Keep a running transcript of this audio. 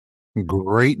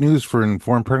Great news for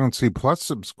Informed Pregnancy Plus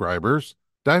subscribers.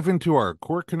 Dive into our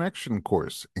Core Connection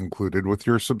course included with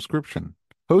your subscription.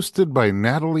 Hosted by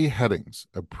Natalie Headings,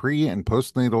 a pre and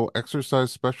postnatal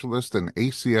exercise specialist and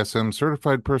ACSM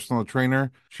certified personal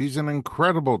trainer, she's an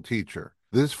incredible teacher.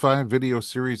 This 5-video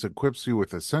series equips you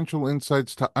with essential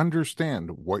insights to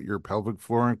understand what your pelvic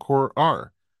floor and core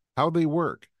are, how they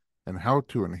work, and how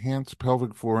to enhance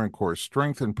pelvic floor and core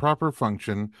strength and proper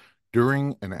function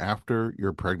during and after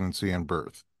your pregnancy and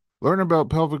birth. Learn about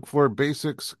pelvic floor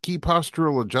basics, key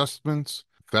postural adjustments,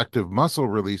 effective muscle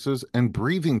releases, and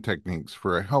breathing techniques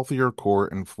for a healthier core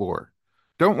and floor.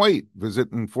 Don't wait.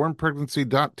 Visit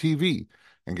informedpregnancy.tv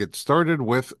and get started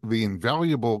with the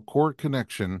invaluable Core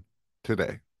Connection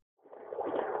today.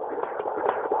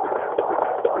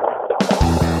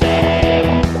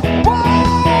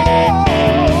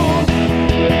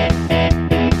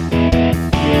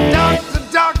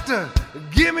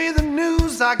 Give me the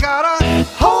news. I got a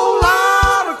whole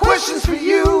lot of questions for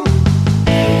you.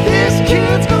 This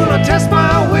kid's gonna test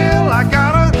my will. I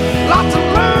got a lot to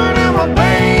learn and my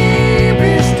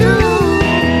baby's due.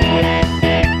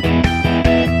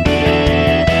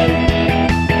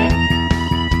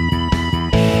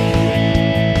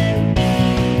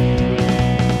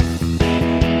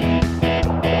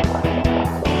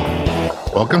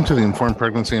 Welcome to the Informed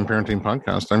Pregnancy and Parenting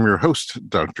Podcast. I'm your host,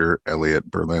 Dr. Elliot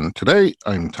Berlin. Today,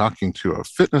 I'm talking to a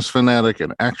fitness fanatic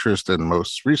and actress and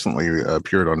most recently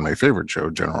appeared on my favorite show,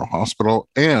 General Hospital,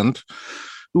 and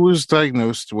who was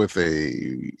diagnosed with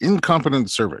a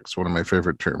incompetent cervix, one of my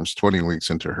favorite terms, 20 weeks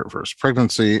into her first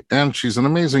pregnancy. And she's an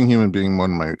amazing human being.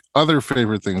 One of my other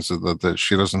favorite things is that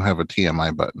she doesn't have a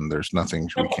TMI button. There's nothing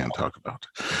we can't talk about.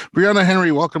 Briana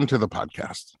Henry, welcome to the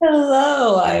podcast.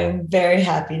 Hello. I'm very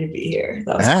happy to be here.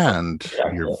 And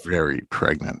you're very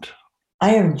pregnant.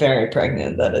 I am very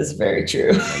pregnant. That is very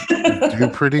true. Due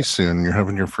pretty soon. You're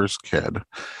having your first kid.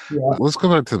 Yeah. Let's go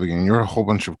back to the beginning. You're a whole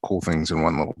bunch of cool things in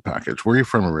one little package. Where are you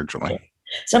from originally?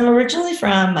 So I'm originally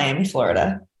from Miami,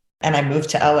 Florida, and I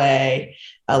moved to LA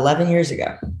 11 years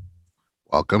ago.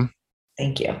 Welcome.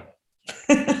 Thank you.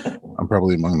 I'm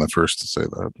probably among the first to say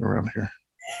that around here.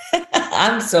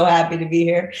 I'm so happy to be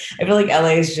here. I feel like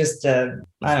LA is just a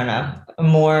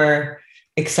more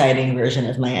exciting version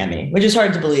of Miami, which is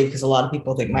hard to believe because a lot of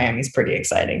people think Miami's pretty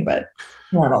exciting, but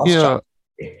not all. Yeah,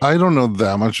 I don't know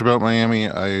that much about Miami.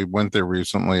 I went there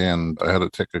recently and I had to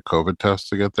take a COVID test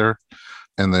to get there,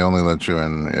 and they only let you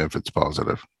in if it's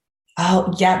positive.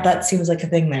 Oh, yeah, that seems like a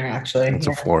thing there, actually. It's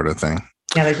a Florida thing.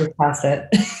 Yeah, they just passed it.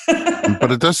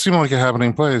 But it does seem like a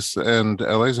happening place, and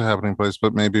LA's a happening place,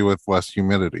 but maybe with less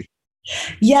humidity.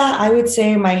 Yeah, I would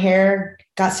say my hair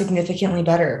got significantly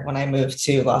better when I moved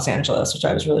to Los Angeles, which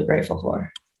I was really grateful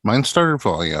for. Mine started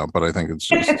falling out, but I think it's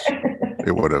just,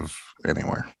 it would have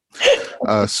anywhere.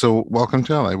 So welcome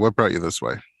to LA. What brought you this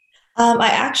way? I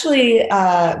actually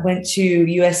went to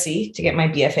USC to get my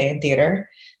BFA in theater.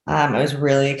 I was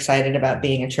really excited about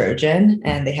being a Trojan,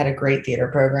 and they had a great theater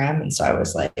program. And so I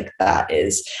was like, I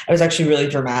was actually really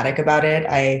dramatic about it.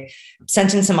 I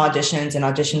sent in some auditions and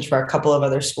auditioned for a couple of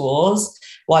other schools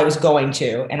while I was going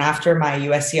to. And after my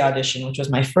USC audition, which was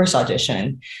my first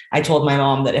audition, I told my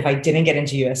mom that if I didn't get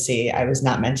into USC, I was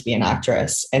not meant to be an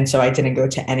actress. And so I didn't go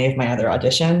to any of my other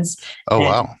auditions. Oh,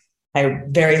 wow. I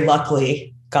very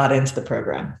luckily got into the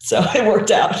program. So it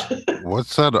worked out.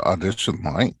 What's that audition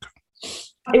like?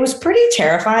 It was pretty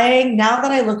terrifying. Now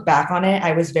that I look back on it,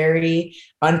 I was very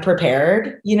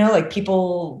unprepared. You know, like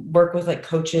people work with like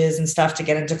coaches and stuff to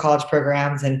get into college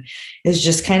programs. And it's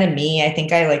just kind of me. I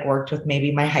think I like worked with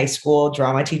maybe my high school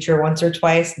drama teacher once or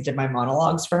twice and did my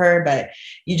monologues for her. But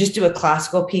you just do a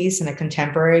classical piece and a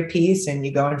contemporary piece, and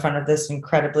you go in front of this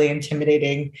incredibly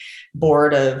intimidating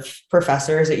board of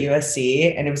professors at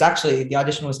USC. And it was actually, the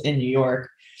audition was in New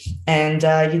York, and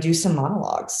you do some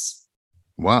monologues.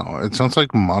 Wow, it sounds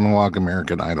like Monologue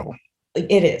American Idol.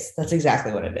 It is. That's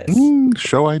exactly what it is.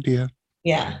 Show idea.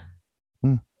 Yeah.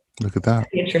 Look at that.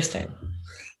 Interesting.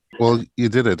 Well, you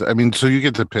did it. I mean, so you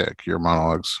get to pick your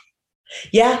monologues.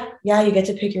 Yeah, you get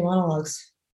to pick your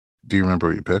monologues. Do you remember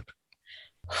what you picked?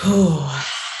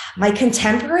 My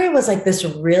contemporary was like this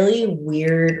really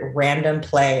weird random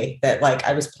play that like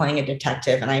I was playing a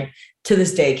detective, and I to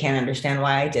this day can't understand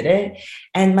why I did it.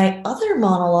 And my other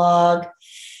monologue,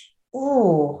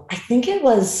 I think it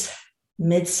was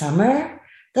Midsummer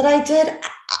that I did.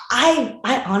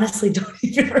 I honestly don't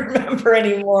even remember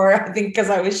anymore. I think because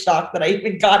I was shocked that I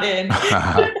even got in.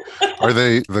 Are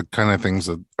they the kind of things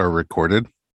that are recorded?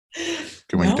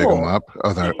 Can we dig them up?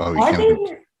 You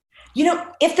can.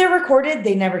 If they're recorded,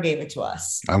 they never gave it to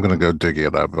us. I'm going to go dig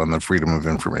it up on the Freedom of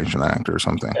Information Act or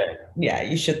something. Yeah,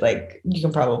 you should you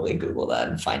can probably Google that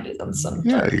and find it on some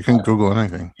Yeah, dark. you can Google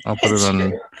anything. I'll put it It's on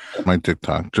true. my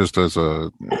TikTok just as a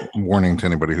warning to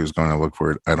anybody who's going to look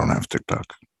for it. I don't have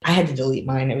TikTok. I had to delete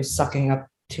mine. It was sucking up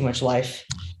too much life.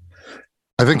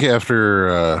 I think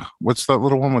after what's that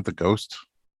little one with the ghost?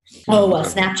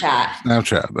 Snapchat.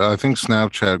 Snapchat. I think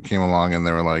Snapchat came along and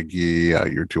they were like, yeah,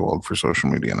 you're too old for social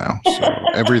media now. So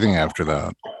everything after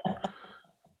that.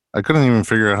 I couldn't even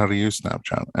figure out how to use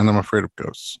Snapchat, and I'm afraid of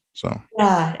ghosts. So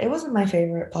Yeah, it wasn't my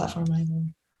favorite platform either.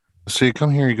 so you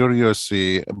come here, you go to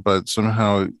USC, but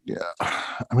somehow, yeah,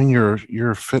 I mean,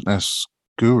 you're a fitness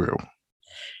guru.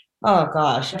 Oh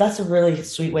gosh, that's a really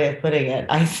sweet way of putting it.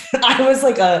 I was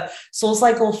like a Soul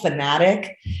Cycle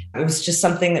fanatic. It was just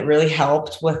something that really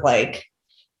helped with like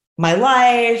my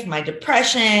life, my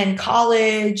depression,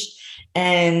 college.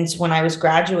 And when I was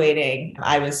graduating,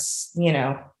 I was,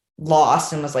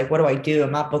 lost and was like, what do I do?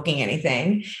 I'm not booking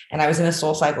anything. And I was in a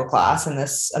Soul Cycle class, and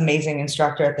this amazing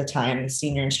instructor at the time, the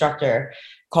senior instructor,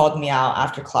 called me out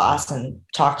after class and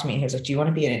talked to me. He was like, do you want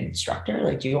to be an instructor?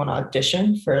 Like, do you want to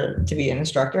audition to be an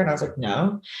instructor? And I was like,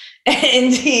 no.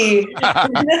 And he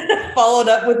followed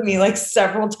up with me like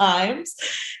several times.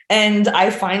 And I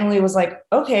finally was like,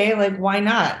 okay, like, why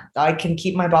not? I can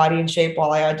keep my body in shape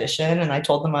while I audition. And I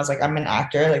told them, I was like, I'm an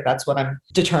actor. Like, that's what I'm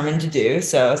determined to do.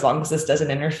 So as long as this doesn't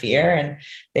interfere. And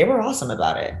they were awesome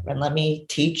about it and let me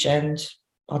teach and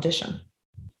audition.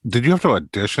 Did you have to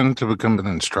audition to become an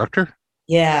instructor?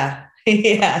 Yeah.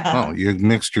 Yeah. Oh, you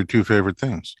mixed your two favorite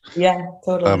things. Yeah,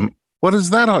 totally. What is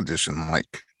that audition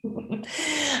like?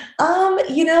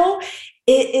 You know,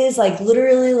 it is like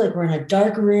literally like we're in a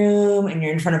dark room and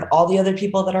you're in front of all the other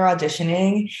people that are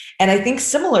auditioning. And I think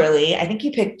similarly, I think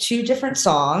you pick two different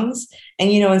songs. And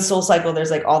in Soul Cycle,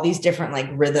 there's like all these different like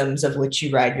rhythms of which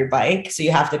you ride your bike. So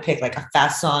you have to pick like a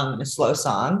fast song and a slow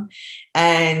song.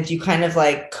 And you kind of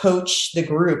like coach the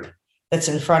group that's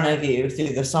in front of you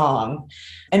through the song.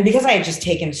 And because I had just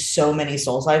taken so many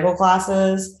Soul Cycle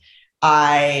classes,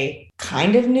 I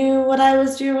kind of knew what I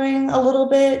was doing a little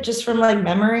bit just from like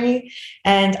memory.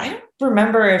 And I don't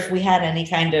remember if we had any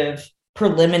kind of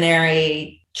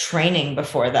preliminary training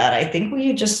before that. I think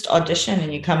we just audition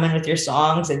and you come in with your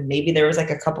songs, and maybe there was like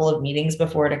a couple of meetings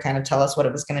before to kind of tell us what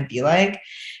it was going to be like.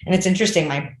 And it's interesting.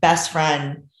 My best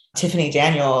friend, Tiffany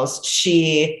Daniels,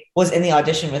 she was in the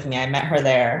audition with me. I met her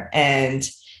there, and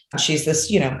she's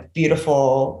this,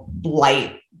 beautiful,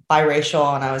 light,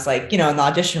 biracial. And I was like, in the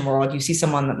audition world, you see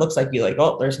someone that looks like you, like,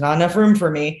 oh, there's not enough room for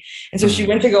me. And so she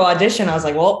went to go audition. I was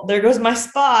like, well, there goes my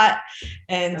spot.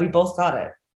 And we both got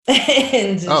it.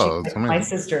 And she's like my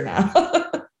sister now.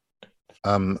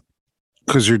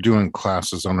 Because you're doing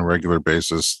classes on a regular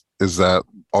basis, is that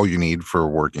all you need for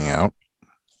working out?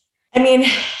 I mean,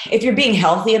 if you're being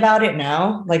healthy about it,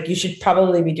 no, like you should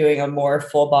probably be doing a more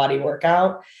full body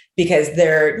workout, because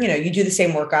you do the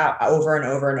same workout over and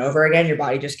over and over again. Your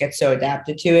body just gets so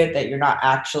adapted to it that you're not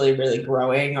actually really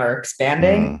growing or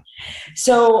expanding.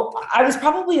 So I was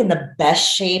probably in the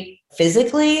best shape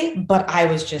physically, but I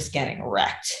was just getting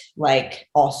wrecked. Like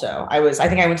also, I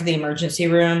think I went to the emergency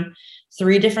room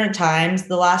 3 different times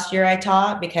the last year I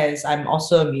taught, because I'm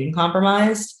also immune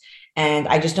compromised. And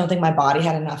I just don't think my body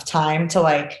had enough time to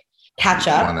like catch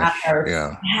up.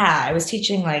 Yeah, I was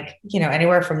teaching like,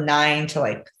 anywhere from 9 to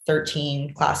like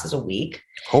 13 classes a week.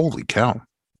 Holy cow.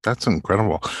 That's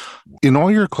incredible. In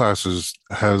all your classes,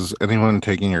 has anyone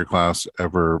taking your class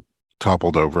ever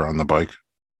toppled over on the bike?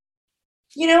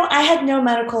 I had no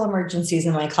medical emergencies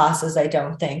in my classes, I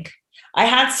don't think. I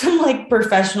had some like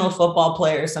professional football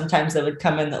players sometimes that would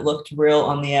come in that looked real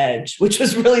on the edge, which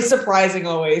was really surprising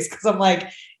always, because I'm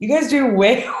like, you guys do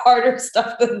way harder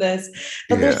stuff than this.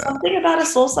 But there's something about a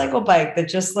Soul Cycle bike that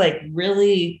just like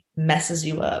really messes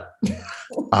you up.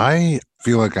 I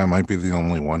feel like I might be the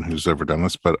only one who's ever done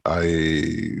this, but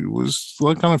I was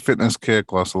like on a fitness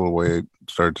kick, lost a little weight,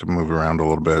 started to move around a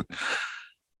little bit.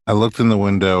 I looked in the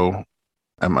window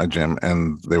at my gym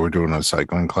and they were doing a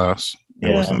cycling class.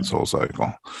 It wasn't Soul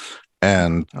Cycle.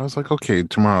 And I was like, okay,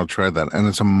 tomorrow I'll try that. And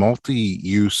it's a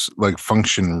multi-use like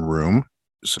function room.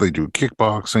 So they do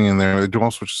kickboxing in there. They do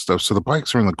all sorts of stuff. So the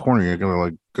bikes are in the corner. You're going to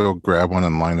like go grab one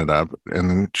and line it up. And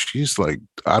then she's like,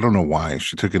 I don't know why.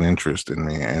 She took an interest in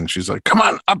me. And she's like, come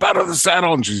on, up out of the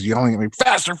saddle. And she's yelling at me,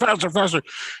 faster, faster, faster.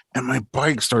 And my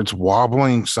bike starts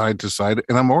wobbling side to side.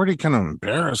 And I'm already kind of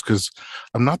embarrassed because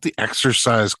I'm not the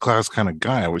exercise class kind of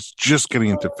guy. I was just getting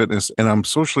into fitness and I'm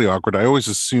socially awkward. I always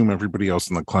assume everybody else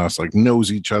in the class like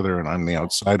knows each other and I'm the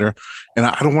outsider. And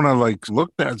I don't want to like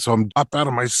look bad. So I'm up out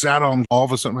of my saddle. And all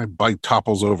of a sudden my bike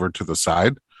topples over to the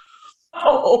side.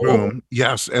 Oh, Boom.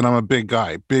 Yes. And I'm a big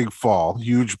guy, big fall,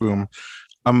 huge boom.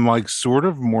 I'm like sort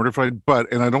of mortified,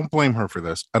 and I don't blame her for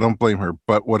this. I don't blame her.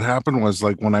 But what happened was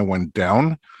like when I went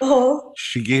down, oh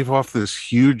she gave off this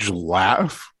huge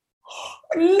laugh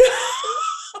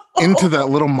into no. that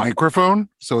little microphone.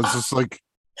 So it's just like,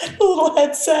 A little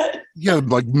headset. yeah,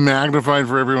 like magnified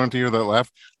for everyone to hear that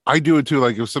laugh. I do it too.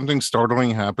 Like if something startling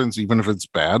happens, even if it's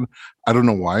bad, I don't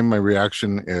know why. My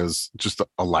reaction is just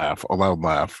a laugh, a loud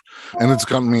laugh. And it's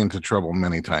gotten me into trouble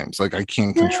many times. Like I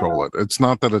can't control it. It's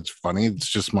not that it's funny, it's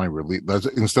just my relief. That's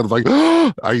instead of like,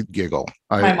 I giggle.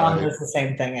 My mom does the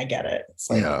same thing. I get it. It's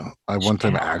like, Yeah. I one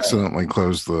time accidentally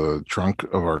closed the trunk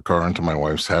of our car into my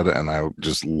wife's head and I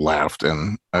just laughed.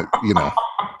 And,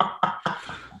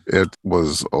 it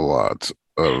was a lot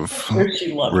of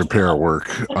repair work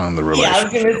on the relationship. Yeah, I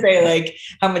was going to say, like,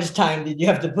 how much time did you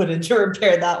have to put in to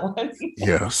repair that one?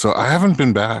 Yeah, so I haven't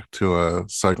been back to a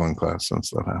cycling class since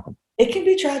that happened. It can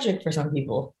be tragic for some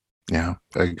people. Yeah,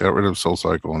 I got rid of Soul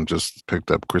Cycle and just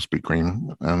picked up Krispy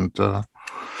Kreme, and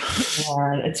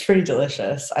it's pretty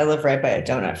delicious. I live right by a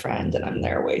donut friend, and I'm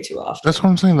there way too often. That's what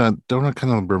I'm saying. That donut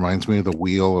kind of reminds me of the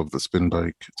wheel of the spin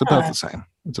bike. It's about the same.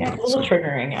 It's a little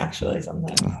triggering, actually,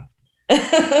 sometimes.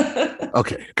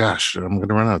 Okay, gosh, I'm going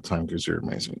to run out of time because you're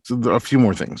amazing. So a few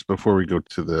more things before we go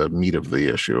to the meat of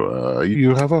the issue.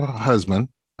 You have a husband.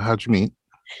 How'd you meet?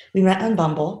 We met on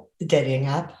Bumble, the dating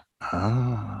app.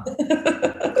 Ah.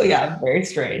 Yeah, very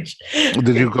strange.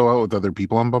 Did you go out with other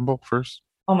people on Bumble first?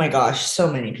 Oh my gosh,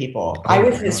 so many people. I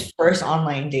was his first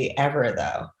online date ever,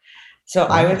 though. So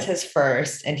I was his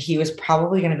first, and he was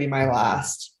probably going to be my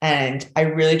last. And I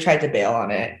really tried to bail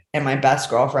on it. And my best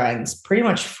girlfriends pretty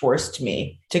much forced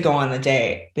me to go on the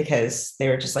date because they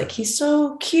were just like, he's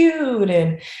so cute.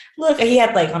 And look, he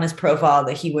had like on his profile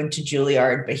that he went to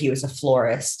Juilliard, but he was a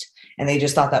florist. And they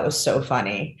just thought that was so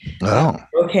funny. Oh,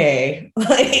 okay.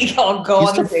 Like, I'll go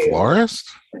on the date. Florist?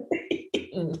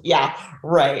 Yeah,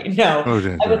 right. No,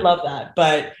 I would love that,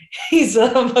 but he's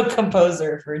a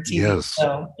composer for TV. Yes,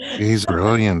 so. He's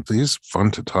brilliant. He's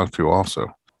fun to talk to, also,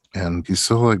 and he's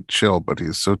so like chill, but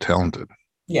he's so talented.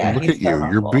 Yeah, look at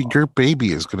you. Your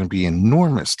baby is going to be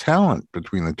enormous talent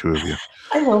between the two of you.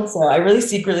 I hope so. I really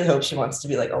secretly hope she wants to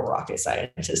be like a rocket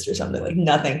scientist or something, like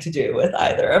nothing to do with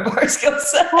either of our skill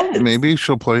sets. Maybe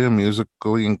she'll play a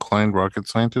musically inclined rocket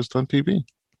scientist on TV.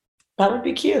 That would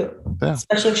be cute,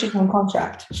 especially if she's on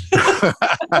contract.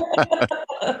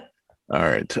 All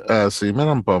right. So you met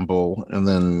on Bumble, and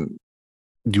then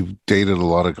you dated a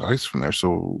lot of guys from there.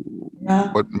 So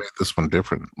what made this one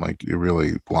different? Like you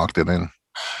really locked it in.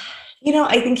 You know,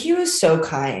 I think he was so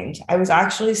kind. I was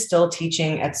actually still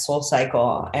teaching at Soul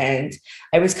Cycle, and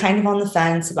I was kind of on the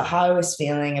fence about how I was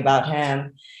feeling about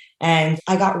him. And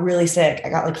I got really sick. I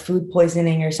got like food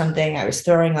poisoning or something. I was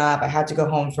throwing up. I had to go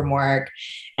home from work.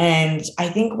 And I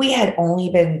think we had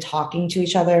only been talking to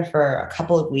each other for a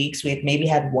couple of weeks. We had maybe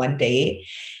had one date.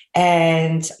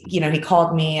 And, he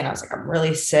called me and I was like, I'm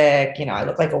really sick. I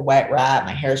look like a wet rat.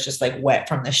 My hair is just like wet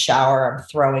from the shower. I'm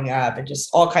throwing up and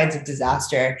just all kinds of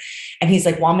disaster. And he's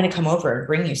like, well, I'm going to come over and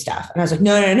bring you stuff. And I was like,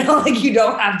 no, like you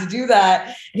don't have to do that.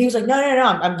 And he was like, no,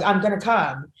 I'm going to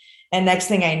come. And next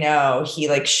thing I know, he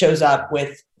like shows up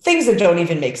with things that don't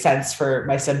even make sense for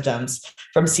my symptoms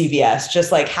from CVS,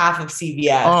 just like half of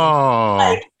CVS. Oh.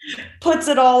 Like, puts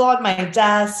it all on my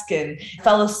desk and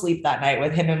fell asleep that night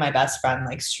with him and my best friend,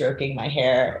 like stroking my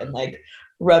hair and like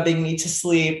rubbing me to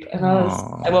sleep. And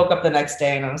I woke up the next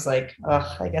day and I was like,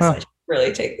 oh, I guess I should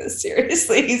really take this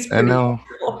seriously. He's pretty now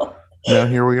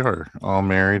here we are, all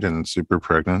married and super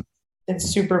pregnant. And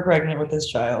super pregnant with his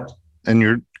child. And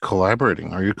you're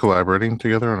collaborating. Are you collaborating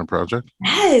together on a project?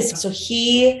 Yes. So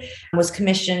he was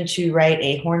commissioned to write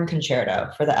a horn concerto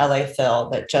for the LA Phil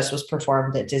that just was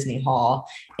performed at Disney Hall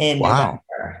in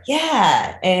November.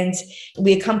 Yeah. And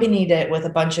we accompanied it with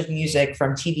a bunch of music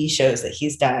from TV shows that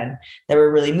he's done that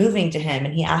were really moving to him.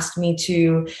 And he asked me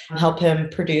to help him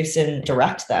produce and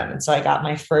direct them. And so I got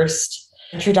my first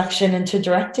introduction into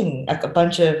directing a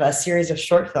bunch of a series of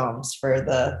short films for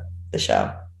the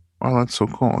show. Wow, that's so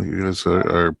cool. You guys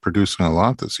are producing a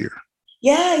lot this year.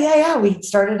 Yeah. We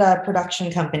started a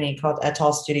production company called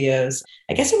Etoll Studios.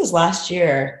 I guess it was last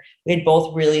year. We had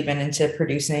both really been into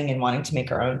producing and wanting to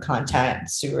make our own content.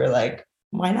 So we were like,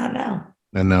 why not now?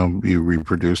 And now you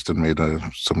reproduced and made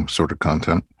some sort of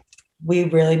content. We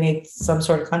really made some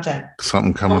sort of content.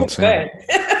 Something coming soon.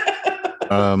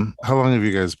 How long have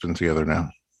you guys been together now?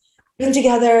 Been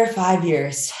together 5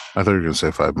 years. I thought you were going to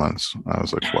say 5 months. I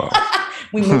was like, wow.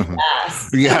 We moved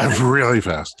fast. Yeah, really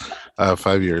fast.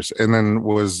 5 years. And then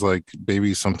was like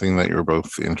baby something that you were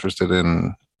both interested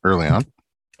in early on?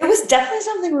 It was definitely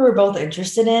something we were both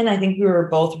interested in. I think we were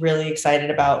both really excited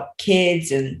about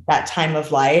kids and that time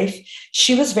of life.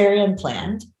 She was very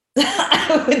unplanned.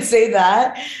 I would say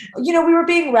that. We were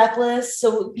being reckless.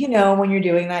 So, when you're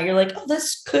doing that, you're like, oh,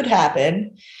 this could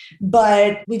happen.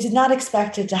 But we did not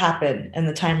expect it to happen in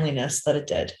the timeliness that it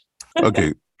did.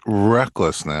 Okay,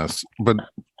 recklessness, but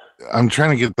I'm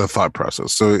trying to get the thought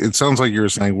process. So it sounds like you're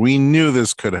saying we knew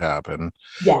this could happen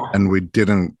Yeah. and we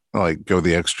didn't like go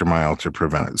the extra mile to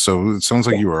prevent it. So it sounds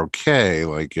like you were okay.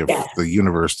 Like if the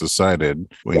universe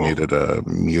decided we needed a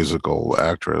musical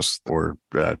actress or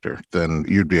actor, then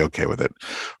you'd be okay with it.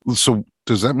 So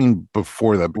does that mean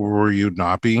before that, were you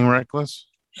not being reckless?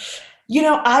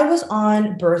 I was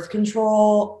on birth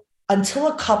control until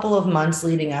a couple of months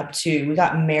leading up to, we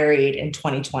got married in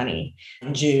 2020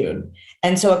 in June.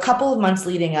 And so a couple of months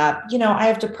leading up, I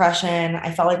have depression.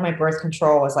 I felt like my birth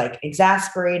control was like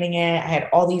exasperating it. I had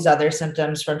all these other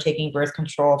symptoms from taking birth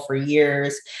control for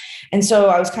years. And so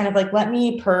I was kind of like, let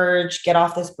me purge, get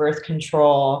off this birth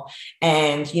control.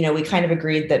 And, we kind of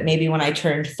agreed that maybe when I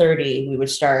turned 30, we would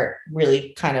start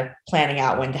really kind of planning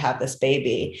out when to have this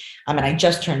baby. I mean, I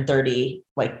just turned 30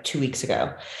 like 2 weeks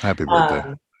ago. Happy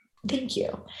birthday. Thank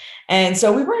you. And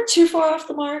so we weren't too far off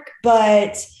the mark,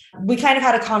 but we kind of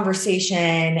had a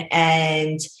conversation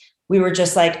and we were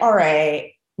just like, all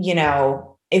right,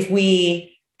 if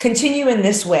we continue in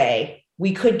this way,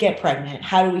 we could get pregnant.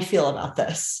 How do we feel about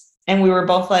this? And we were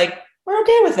both like, we're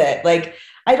okay with it. Like,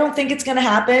 I don't think it's going to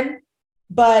happen.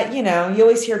 But, you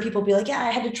always hear people be like, yeah,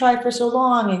 I had to try for so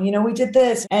long. And, we did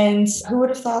this. And who would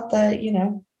have thought that,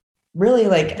 really,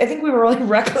 like, I think we were really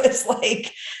reckless.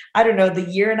 Like, I don't know, the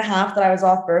year and a half that I was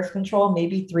off birth control,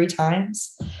 maybe 3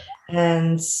 times.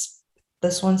 And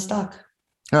this one stuck.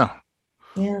 Yeah.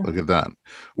 Yeah. Look at that.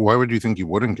 Why would you think you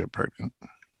wouldn't get pregnant?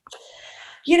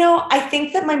 I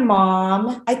think that my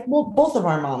mom, both of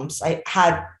our moms, I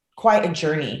had quite a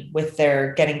journey with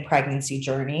their getting pregnancy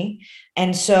journey.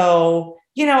 And so,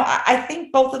 I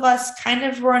think both of us kind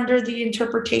of were under the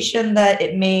interpretation that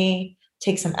it may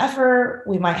take some effort.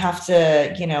 We might have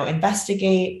to,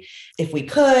 investigate if we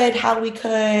could, how we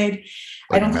could.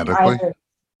 Like I don't medically?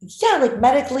 like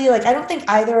medically, like I don't think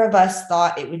either of us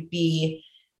thought it would be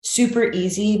super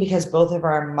easy because both of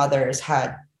our mothers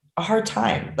had a hard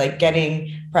time like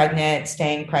getting pregnant,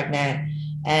 staying pregnant,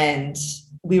 and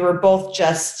we were both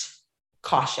just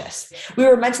cautious. We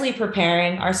were mentally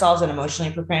preparing ourselves and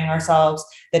emotionally preparing ourselves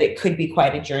that it could be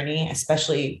quite a journey,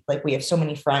 especially like we have so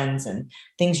many friends and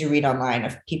things you read online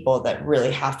of people that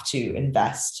really have to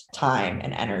invest time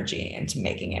and energy into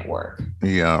making it work.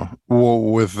 Yeah. Well,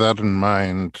 with that in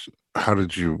mind, how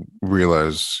did you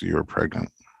realize you were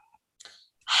pregnant?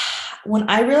 When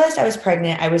I realized I was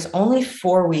pregnant, I was only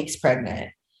 4 weeks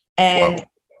pregnant. And Wow.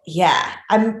 yeah,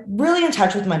 I'm really in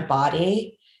touch with my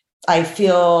body. I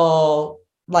feel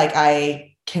like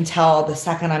I can tell the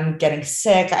second I'm getting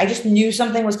sick. I just knew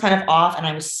something was kind of off and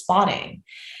I was spotting.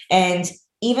 And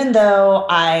even though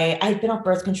I'd been on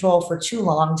birth control for too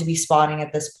long to be spotting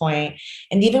at this point,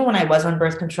 and even when I was on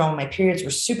birth control, my periods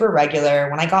were super regular.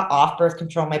 When I got off birth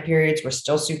control, my periods were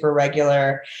still super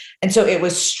regular. And so it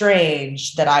was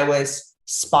strange that I was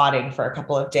spotting for a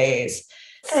couple of days.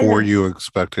 Before you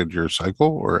expected your cycle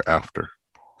or after?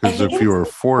 Because if you were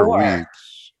 4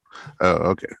 weeks, oh,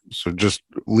 okay. So just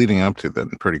leading up to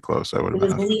then, pretty close, I would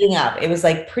imagine. It was leading up. It was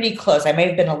like pretty close. I may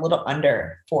have been a little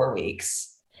under 4 weeks.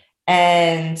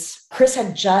 And Chris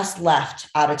had just left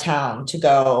out of town to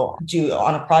go do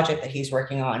on a project that he's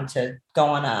working on to go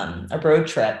on a road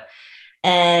trip.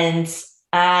 And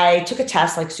I took a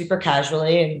test like super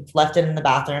casually and left it in the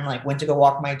bathroom, like went to go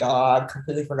walk my dog,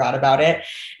 completely forgot about it.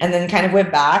 And then kind of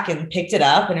went back and picked it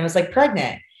up and it was like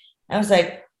pregnant. And I was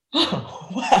like, oh,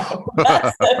 wow,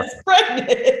 that says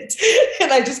pregnant.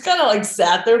 And I just kind of like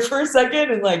sat there for a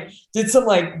second and like did some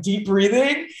like deep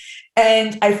breathing.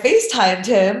 And I FaceTimed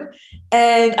him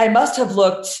and I must have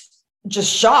looked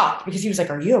just shocked because he was like,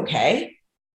 are you okay?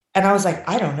 And I was like,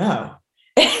 I don't know.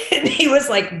 And he was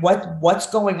like, what's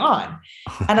going on?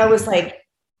 And I was like,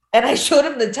 and I showed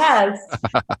him the test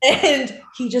and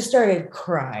he just started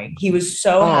crying. He was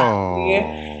so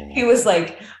happy. He was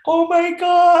like, oh my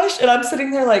gosh. And I'm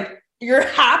sitting there like, you're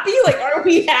happy? Like, are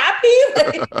we happy?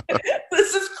 Like,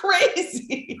 this is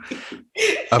crazy.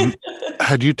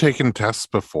 Had you taken tests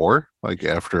before, like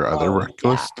after other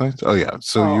reckless nights? Oh, yeah.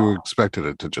 So you expected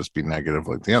it to just be negative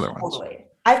like the other ones. Totally.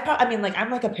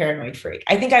 I'm like a paranoid freak.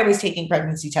 I think I was taking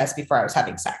pregnancy tests before I was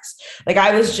having sex. Like,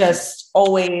 I was just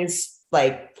always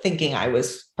like thinking I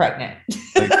was pregnant.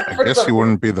 I guess you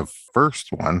wouldn't be the first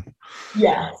one.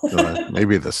 Yeah.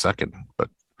 Maybe the second, but.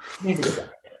 Maybe the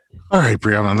second. All right,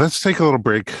 Brianna, let's take a little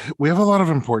break. We have a lot of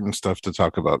important stuff to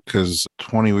talk about because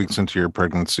 20 weeks into your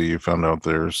pregnancy, you found out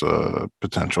there's a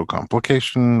potential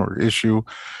complication or issue,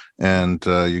 and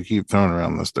you keep throwing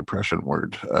around this depression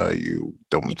word. You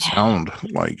don't Yeah. sound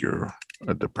like you're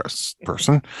a depressed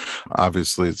person.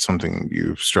 Obviously, it's something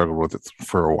you've struggled with it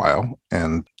for a while,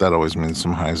 and that always means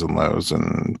some highs and lows.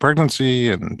 And pregnancy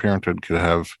and parenthood could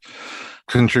have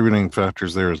contributing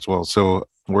factors there as well. So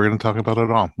we're going to talk about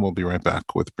it all. We'll be right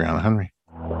back with Brianna Henry.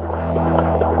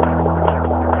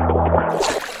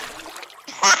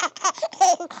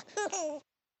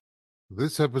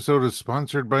 This episode is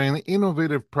sponsored by an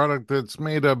innovative product that's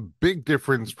made a big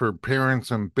difference for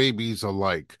parents and babies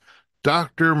alike.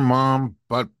 Dr. Mom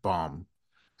Butt Balm.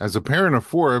 As a parent of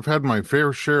four, I've had my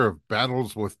fair share of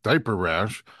battles with diaper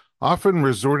rash, often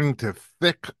resorting to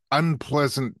thick,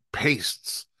 unpleasant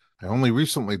pastes. I only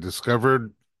recently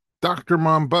discovered Dr.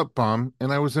 Mom Butt Balm,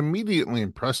 and I was immediately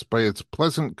impressed by its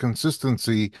pleasant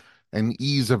consistency and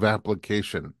ease of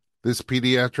application. This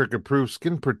pediatric approved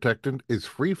skin protectant is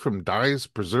free from dyes,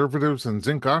 preservatives, and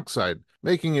zinc oxide,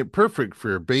 making it perfect for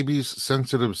your baby's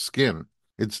sensitive skin.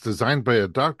 It's designed by a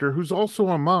doctor who's also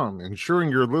a mom, ensuring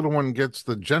your little one gets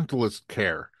the gentlest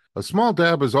care. A small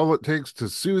dab is all it takes to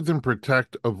soothe and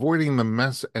protect, avoiding the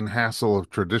mess and hassle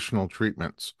of traditional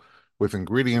treatments. With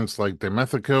ingredients like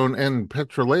dimethicone and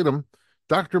petrolatum,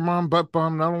 Dr. Mom Butt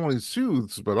Balm not only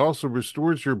soothes but also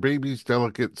restores your baby's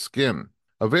delicate skin.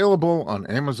 Available on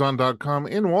Amazon.com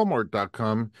and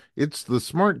Walmart.com, it's the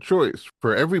smart choice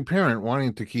for every parent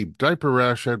wanting to keep diaper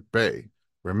rash at bay.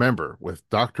 Remember, with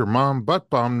Dr. Mom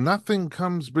Butt Balm, nothing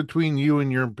comes between you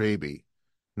and your baby,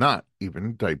 not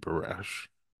even diaper rash.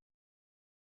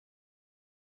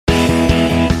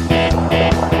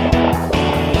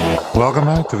 Welcome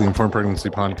back to the Informed Pregnancy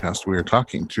Podcast. We are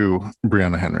talking to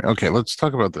Brianna Henry. Okay, let's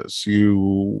talk about this.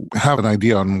 You have an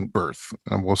idea on birth,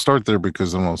 and we'll start there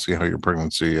because then we'll see how your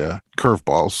pregnancy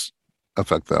curveballs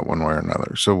affect that one way or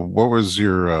another. So what was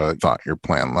your thought, your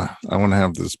plan? I want to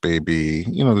have this baby.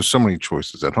 You know, there's so many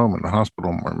choices at home, in the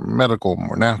hospital, more medical,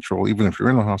 more natural, even if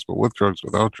you're in the hospital with drugs,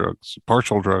 without drugs,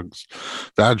 partial drugs,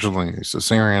 vaginally,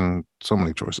 cesarean, so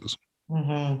many choices.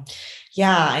 Mm-hmm.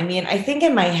 Yeah, I mean, I think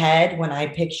in my head, when I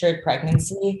pictured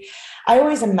pregnancy, I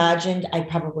always imagined I'd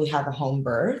probably have a home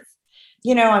birth.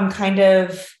 I'm kind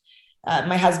of,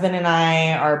 my husband and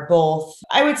I are both,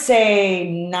 I would say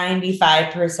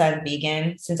 95%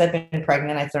 vegan. Since I've been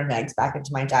pregnant, I've thrown eggs back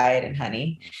into my diet and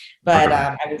honey. But Okay.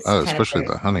 I was kind of Especially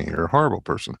the honey. You're a horrible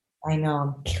person. I know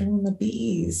I'm killing the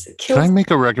bees. It Can I kills. make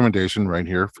a recommendation right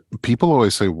here? People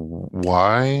always say,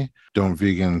 why don't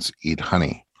vegans eat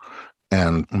honey?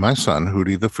 And my son,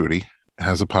 Hootie the Foodie,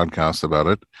 has a podcast about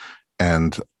it.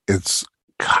 And it's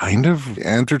kind of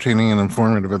entertaining and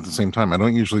informative at the same time. I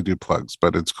don't usually do plugs,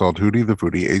 but it's called Hootie the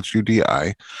Foodie,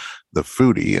 Hudi, the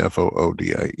Foodie,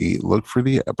 Foodie. Look for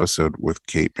the episode with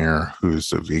Kate Muir,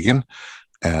 who's a vegan,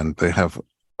 and they have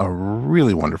a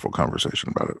really wonderful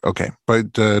conversation about it. Okay,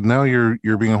 but now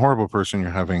you're being a horrible person.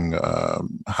 You're having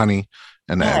honey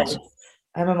and Yes, eggs,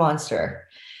 I'm a monster.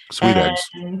 sweet eggs.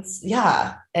 And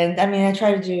yeah, and I mean, I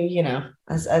try to do,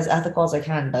 as ethical as I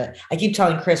can, but I keep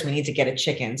telling Chris we need to get a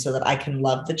chicken so that I can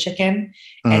love the chicken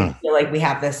and Mm, feel like we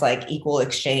have this like equal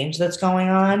exchange that's going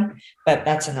on. But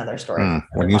that's another story for When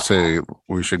another you podcast. say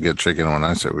we should get chicken, when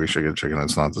I say we should get chicken,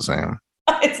 it's not the same.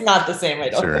 It's not the same, I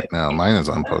See don't right think. now, mine is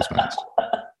on Postmates.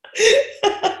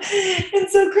 And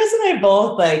so Chris and I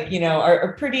both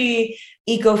are pretty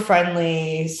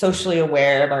eco-friendly, socially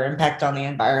aware of our impact on the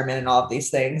environment and all of these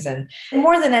things. And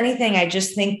more than anything, I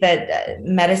just think that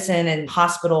medicine and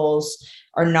hospitals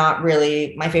are not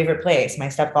really my favorite place. My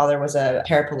stepfather was a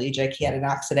paraplegic. He had an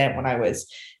accident when I was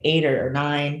 8 or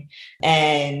 9.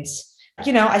 And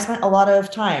I spent a lot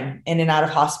of time in and out of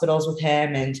hospitals with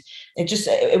him, and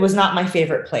it was not my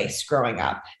favorite place growing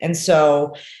up. And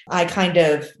so I kind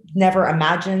of never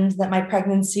imagined that my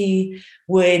pregnancy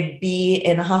would be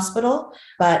in a hospital,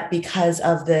 but because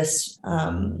of this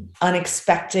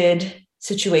unexpected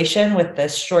situation with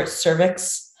this short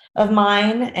cervix of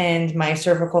mine and my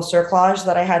cervical cerclage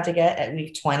that I had to get at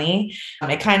week 20.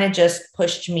 It kind of just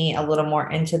pushed me a little more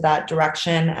into that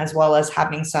direction, as well as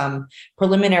having some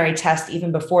preliminary tests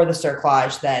even before the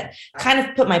cerclage that kind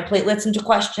of put my platelets into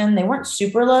question. They weren't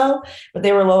super low, but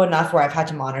they were low enough where I've had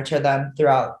to monitor them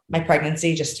throughout my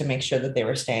pregnancy just to make sure that they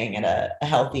were staying at a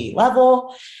healthy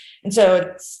level. And so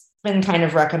it's been kind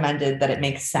of recommended that it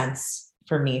makes sense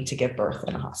for me to give birth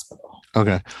in a hospital.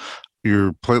 Okay.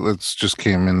 Your platelets just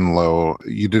came in low.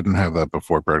 You didn't have that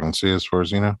before pregnancy, as far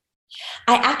as you know?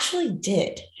 I actually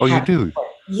did Oh, you have, do?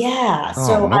 yeah. Oh,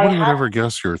 So I nobody would had, ever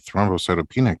guess you're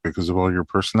thrombocytopenic because of all your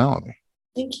personality.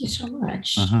 Thank you so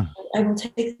much. Mhm. I will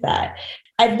take that.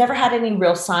 I've never had any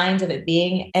real signs of it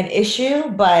being an issue,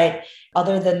 but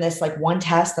other than this, like one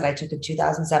test that I took in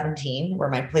 2017, where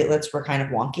my platelets were kind of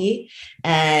wonky.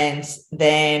 And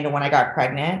then when I got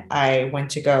pregnant, I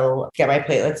went to go get my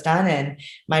platelets done, and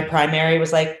my primary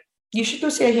was like, you should go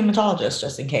see a hematologist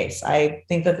just in case. I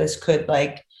think that this could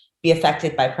like be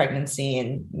affected by pregnancy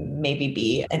and maybe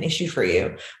be an issue for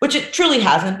you, which it truly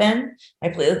hasn't been. My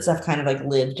platelets have kind of like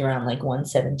lived around like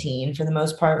 117 for the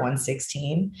most part,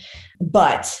 116,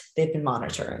 but they've been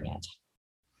monitoring it.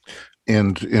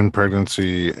 And in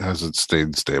pregnancy, has it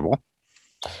stayed stable?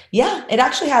 Yeah, it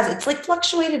actually has. It's like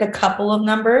fluctuated a couple of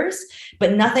numbers,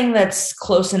 but nothing that's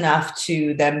close enough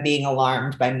to them being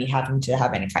alarmed by me having to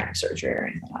have any kind of surgery or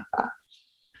anything like that.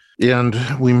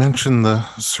 And we mentioned the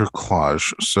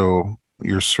cerclage. So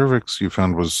your cervix you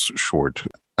found was short.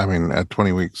 I mean, at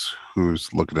 20 weeks,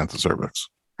 who's looking at the cervix?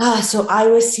 So I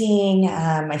was seeing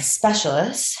my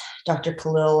specialist, Dr.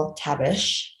 Khalil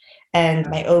Tabish, and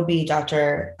my OB,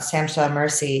 Dr. Samsa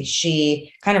Mercy.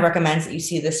 She kind of recommends that you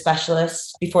see the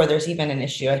specialist before there's even an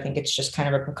issue. I think it's just kind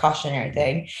of a precautionary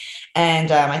thing.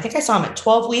 And I think I saw him at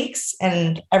 12 weeks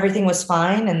and everything was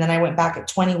fine. And then I went back at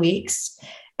 20 weeks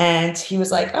and he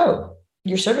was like, oh,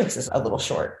 your cervix is a little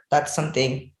short. That's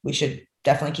something we should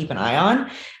definitely keep an eye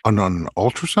on. On an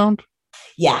ultrasound?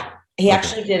 Yeah. He Okay.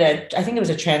 actually did I think it was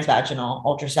a transvaginal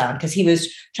ultrasound because he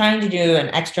was trying to do an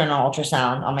external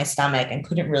ultrasound on my stomach and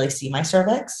couldn't really see my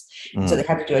cervix. So they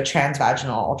had to do a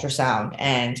transvaginal ultrasound.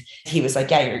 And he was like,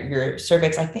 yeah, your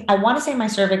cervix, I want to say my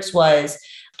cervix was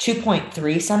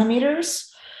 2.3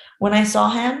 centimeters when I saw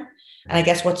him. And I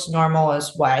guess what's normal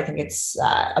is why I think it's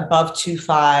above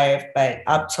 2.5, but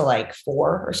up to like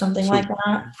 4 or something So like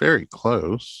that. very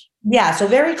close. Yeah, so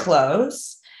very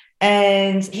close.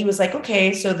 And he was like,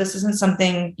 okay, so this isn't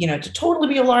something, to totally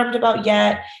be alarmed about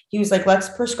yet. He was like, let's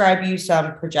prescribe you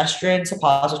some progesterone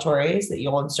suppositories that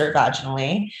you'll insert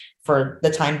vaginally for the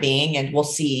time being. And we'll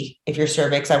see if your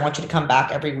cervix, I want you to come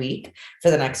back every week for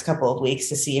the next couple of weeks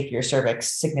to see if your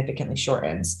cervix significantly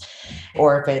shortens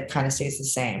or if it kind of stays the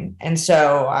same. And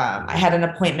so I had an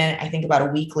appointment, I think about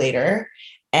a week later,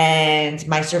 and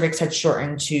my cervix had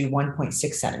shortened to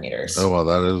 1.6 centimeters. Oh, well,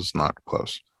 that is not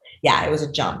close. Yeah, it was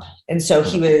a jump. And so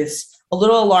he was a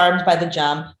little alarmed by the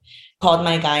jump, called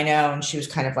my gyno, and she was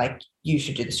kind of like, you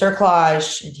should do the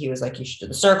cerclage. And he was like, you should do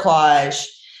the cerclage.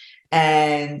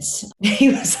 And he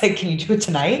was like, can you do it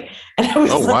tonight? And I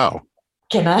was Oh, like, wow.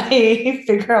 can I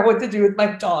figure out what to do with my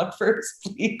dog first,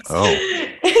 please?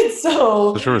 Oh. And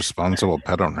so Such a responsible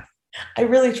pet owner. I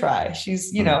really try.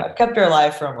 She's, I've kept her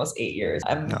alive for almost 8 years.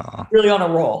 I'm No. really on a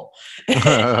roll.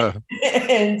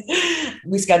 And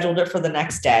we scheduled it for the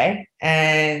next day.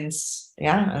 And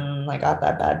and I got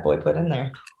that bad boy put in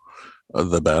there.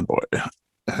 The bad boy.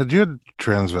 Had you had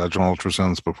transvaginal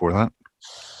ultrasounds before that?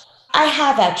 I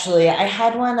have actually. I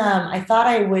had one. I thought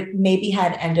I would maybe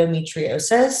had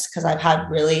endometriosis because I've had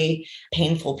really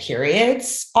painful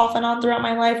periods off and on throughout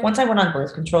my life. Once I went on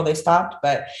birth control, they stopped.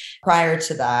 But prior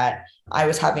to that, I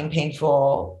was having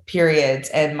painful periods.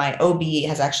 And my OB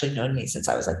has actually known me since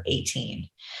I was like 18.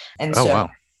 And Oh, so, wow.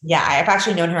 yeah, I've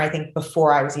actually known her, I think,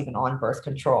 before I was even on birth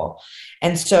control.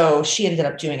 And so she ended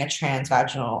up doing a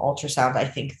transvaginal ultrasound, I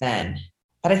think, then.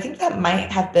 But I think that might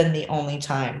have been the only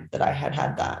time that I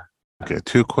had that. Okay,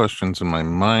 2 questions in my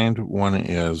mind. One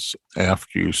is,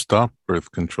 after you stopped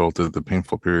birth control, did the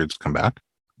painful periods come back?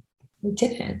 We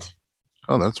didn't.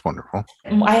 Oh, that's wonderful.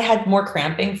 I had more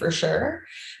cramping for sure,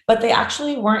 but they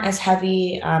actually weren't as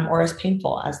heavy or as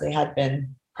painful as they had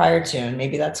been prior to. And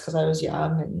maybe that's because I was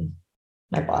young and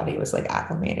my body was like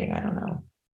acclimating. I don't know.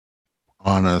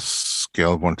 On a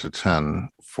scale of 1 to 10,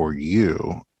 for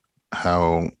you,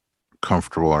 how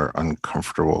comfortable or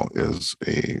uncomfortable is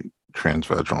a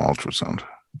transvaginal ultrasound?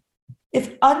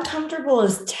 If uncomfortable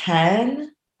is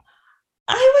 10,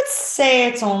 I would say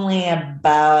it's only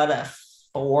about a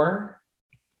 4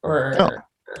 or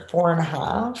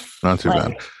 4.5. Not too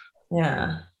bad.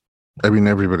 Yeah. I mean,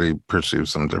 everybody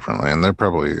perceives them differently, and they're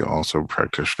probably also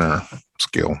practitioner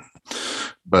skill.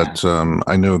 But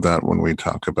I know that when we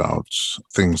talk about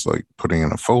things like putting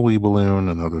in a Foley balloon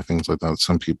and other things like that,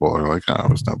 some people are like, oh,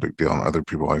 it's no big deal. And other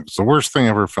people are like, it's the worst thing I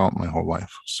ever felt in my whole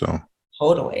life. So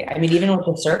Totally. I mean, even with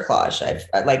the cerclage,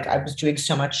 I was doing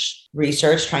so much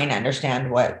research trying to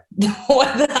understand what the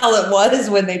hell it was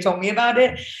when they told me about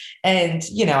it. And,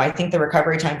 I think the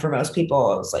recovery time for most people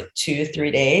was like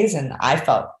 2-3 days. And I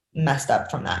felt messed up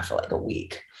from that for like a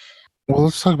week. Well,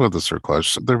 let's talk about the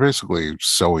cerclage. They're basically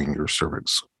sewing your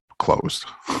cervix closed.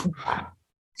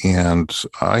 And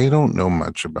I don't know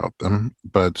much about them,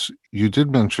 but you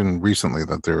did mention recently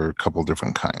that there are a couple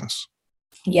different kinds.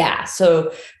 Yeah.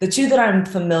 So the two that I'm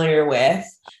familiar with,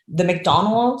 the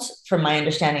McDonald's, from my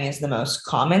understanding, is the most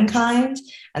common kind.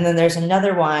 And then there's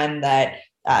another one that,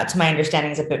 to my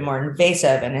understanding, is a bit more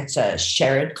invasive, and it's a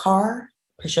shared car.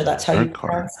 Pretty sure that's how Red you car.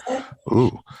 pronounce it.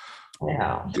 Ooh,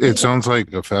 Yeah. it sounds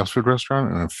like a fast food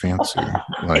restaurant and a fancy,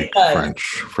 It like does.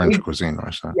 French cuisine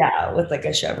or something. Yeah, with like a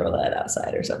Chevrolet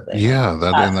outside or something. Yeah,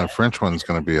 that and That's that French one's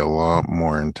going to be a lot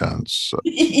more intense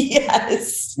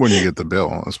yes. when you get the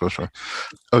bill, especially.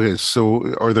 Okay,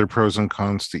 so are there pros and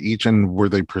cons to each, and were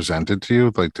they presented to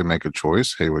you, like to make a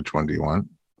choice? Hey, which one do you want?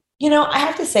 I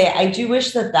have to say, I do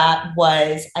wish that that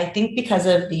was, I think because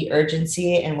of the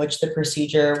urgency in which the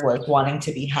procedure was wanting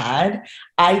to be had,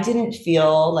 I didn't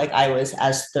feel like I was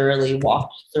as thoroughly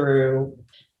walked through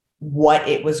what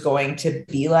it was going to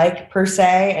be like per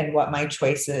se and what my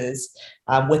choices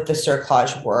with the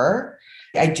cerclage were.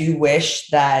 I do wish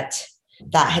that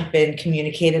that had been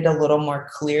communicated a little more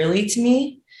clearly to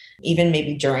me, even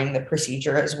maybe during the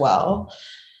procedure as well.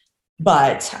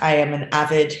 But I am an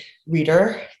avid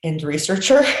reader and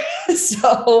researcher.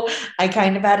 So I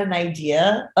kind of had an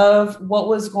idea of what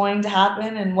was going to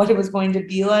happen and what it was going to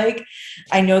be like.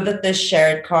 I know that this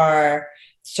shared car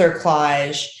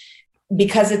cerclage,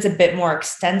 because it's a bit more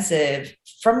extensive,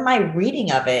 from my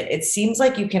reading of it, it seems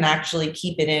like you can actually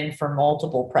keep it in for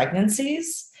multiple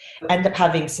pregnancies, end up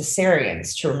having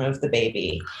cesareans to remove the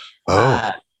baby.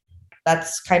 Oh,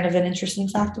 That's kind of an interesting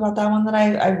fact about that one that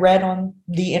I read on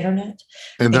the internet.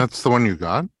 and It, that's the one you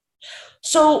got?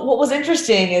 so what was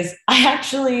interesting is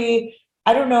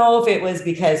I don't know if it was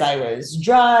because I was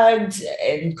drugged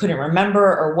and couldn't remember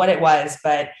or what it was,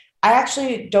 but I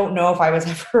actually don't know if I was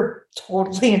ever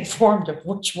totally informed of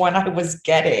which one I was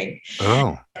getting.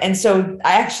 Oh, And so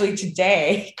I actually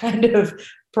today kind of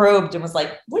probed and was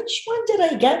like, which one did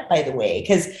I get, by the way?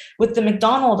 Because with the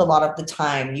McDonald, a lot of the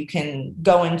time you can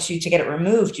go into to get it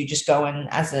removed. You just go in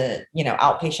as a,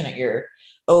 outpatient at your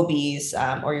OB's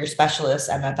or your specialist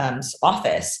MFM's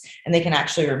office, and they can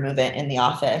actually remove it in the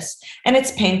office. And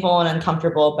it's painful and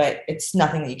uncomfortable, but it's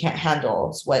nothing that you can't handle,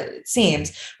 is what it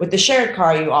seems. With the shared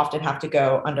car, you often have to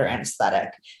go under anesthetic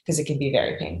because it can be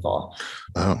very painful.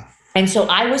 oh, And so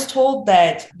I was told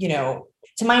that,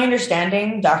 to my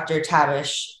understanding, Dr.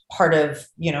 Tavish, part of,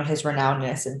 his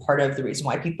renownedness and part of the reason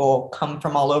why people come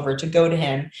from all over to go to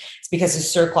him is because his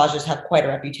cerclages have quite a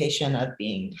reputation of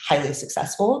being highly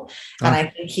successful. And oh, I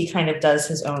think he kind of does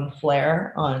his own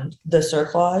flair on the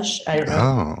cerclage. I don't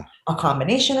know, oh. a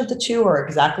combination of the two or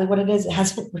exactly what it is. It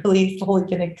hasn't really fully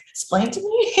been explained to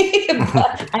me,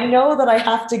 but I know that I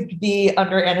have to be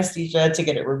under anesthesia to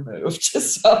get it removed.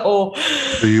 So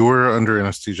So you were under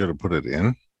anesthesia to put it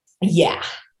in? yeah,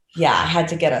 yeah, I had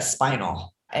to get a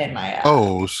spinal in my,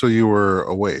 Oh, so you were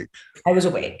awake, I was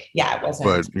awake. Yeah, it wasn't,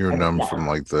 but you're I was numb from down.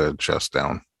 like the chest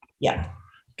down. Yeah.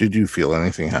 Did you feel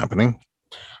anything happening?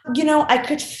 I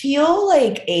could feel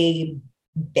like a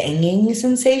banging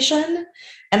sensation.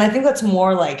 And I think that's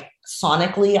more like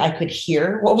sonically, I could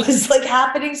hear what was like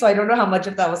happening. So I don't know how much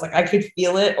of that was like I could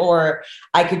feel it or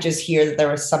I could just hear that there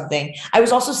was something. I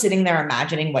was also sitting there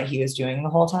imagining what he was doing the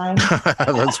whole time.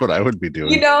 That's what I would be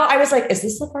doing. I was like, is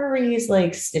this the part where he's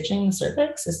like stitching the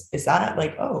cervix? Is that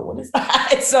like, oh, what is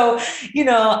that? So,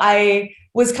 I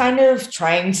was kind of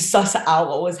trying to suss out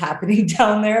what was happening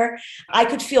down there. I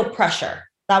could feel pressure.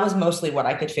 That was mostly what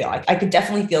I could feel. I could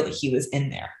definitely feel that he was in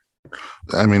there.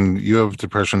 I mean, you have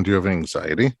depression. Do you have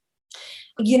anxiety?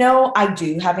 I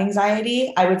do have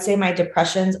anxiety. I would say my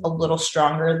depression's a little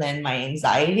stronger than my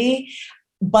anxiety.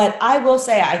 But I will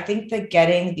say, I think that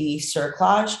getting the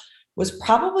cerclage was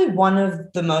probably one of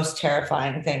the most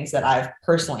terrifying things that I've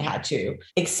personally had to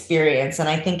experience. And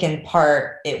I think in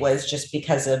part it was just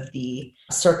because of the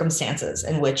circumstances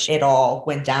in which it all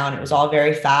went down. It was all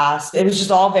very fast. It was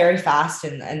just all very fast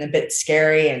and a bit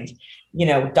scary. And,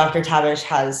 Dr. Tavish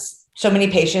has so many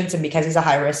patients, and because he's a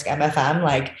high risk MFM,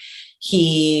 like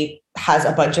he has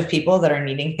a bunch of people that are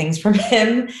needing things from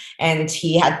him. And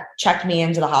he had checked me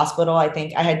into the hospital. I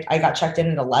think I got checked in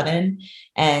at 11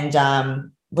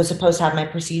 and was supposed to have my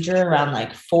procedure around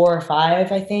like 4 or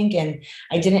 5, I think. And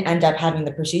I didn't end up having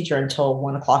the procedure until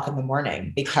 1 o'clock in the morning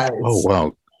Oh, because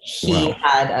wow. he Wow.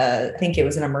 had I think it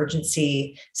was an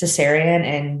emergency cesarean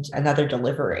and another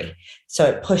delivery. So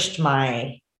it pushed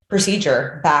my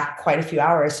procedure back quite a few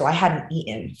hours. So I hadn't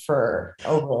eaten for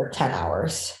over 10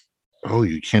 hours. Oh,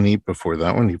 you can't eat before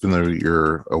that one, even though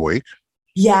you're awake?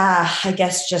 Yeah, I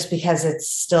guess just because it's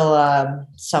still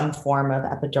some form of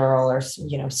epidural or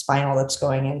spinal that's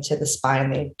going into the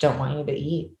spine, they don't want you to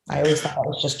eat. I always thought it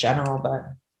was just general,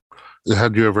 but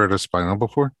Had you ever had a spinal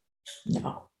before?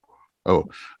 no, Oh,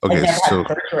 I've okay. never So,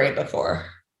 had surgery before.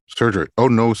 Surgery. Oh,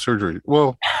 no surgery.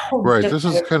 Well, Oh, right. just This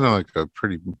is kind of like a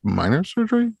pretty minor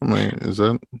surgery. I mean, is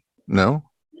that no?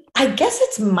 I guess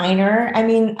it's minor. I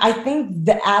mean, I think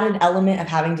the added element of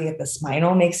having to get the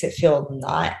spinal makes it feel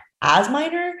not as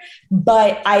minor,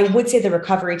 but I would say the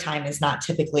recovery time is not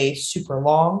typically super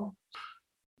long.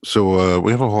 So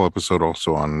we have a whole episode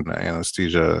also on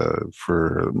anesthesia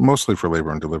for mostly for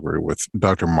labor and delivery with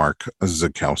Dr. Mark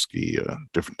Zakowski,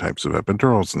 different types of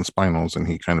epidurals and spinals, and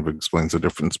he kind of explains the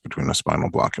difference between a spinal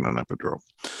block and an epidural.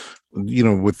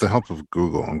 With the help of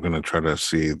Google, I'm going to try to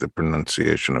see the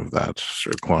pronunciation of that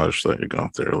cerclage that you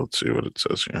got there. Let's see what it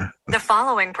says here. The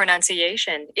following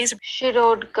pronunciation is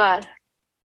Shirodkar.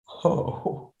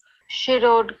 Oh,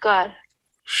 Shirodkar.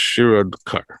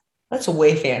 Shirodkar. that's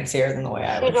way fancier than the way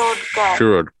I would. Shirodkar.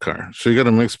 Shirodkar. So you got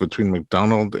a mix between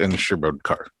McDonald and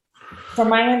Shirodkar. From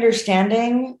my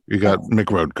understanding, You got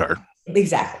McRoadkar.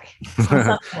 exactly. Something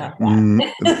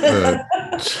like that.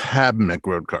 The Tab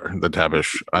McRoadkar, the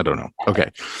Tabish. I don't know. Okay.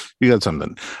 You got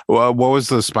something. Well, what was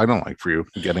the spinal like for you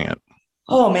getting it?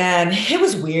 Oh man, it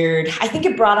was weird. I think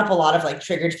it brought up a lot of like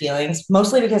triggered feelings,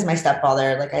 mostly because my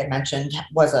stepfather, like I had mentioned,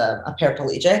 was a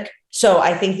paraplegic. So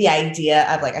I think the idea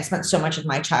of like, I spent so much of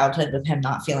my childhood with him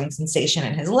not feeling sensation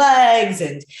in his legs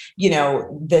and,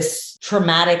 this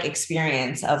traumatic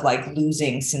experience of like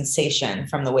losing sensation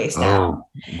from the waist down.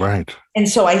 Oh, right. And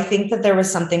so I think that there was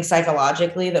something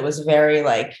psychologically that was very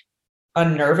like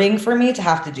unnerving for me to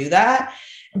have to do that.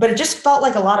 But it just felt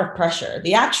like a lot of pressure.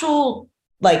 The actual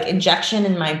like injection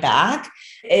in my back,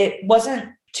 it wasn't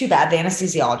too bad. The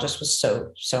anesthesiologist was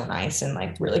so nice and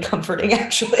like really comforting,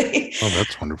 actually. Oh,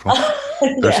 that's wonderful.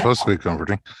 They're supposed to be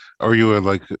comforting. Are you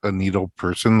like a needle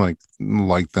person?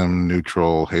 Like them,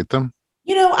 neutral, hate them?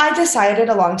 I decided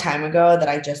a long time ago that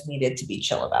I just needed to be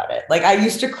chill about it. Like I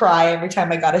used to cry every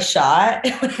time I got a shot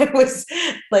when I was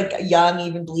like young,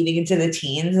 even bleeding into the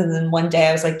teens. And then one day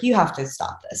I was like, you have to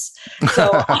stop this.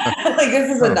 So like,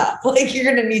 this is enough. Like you're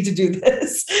going to need to do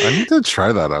this. I need to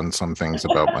try that on some things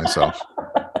about myself.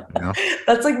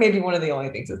 That's like maybe one of the only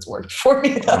things that's worked for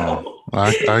me though.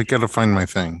 I gotta find my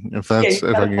thing. If I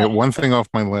can get one thing off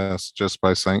my list just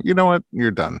by saying, you know what,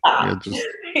 you're done.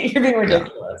 You're being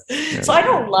ridiculous. Yeah. So I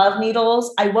don't love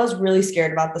needles. I was really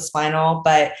scared about the spinal,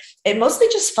 but it mostly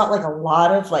just felt like a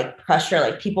lot of like pressure,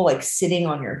 like people like sitting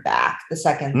on your back the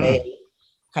second they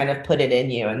kind of put it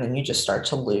in you, and then you just start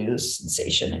to lose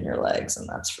sensation in your legs, and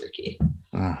that's freaky.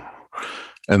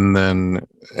 And then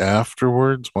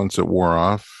afterwards, once it wore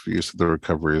off, you said the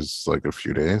recovery is like a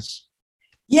few days.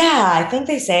 Yeah, I think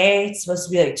they say it's supposed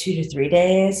to be like 2 to 3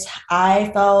 days.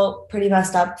 I felt pretty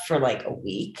messed up for like a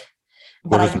week.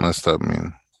 What does messed up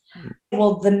mean?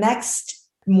 Well, the next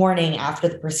morning after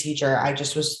the procedure, I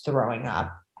just was throwing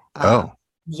up.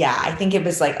 Yeah, I think it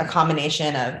was like a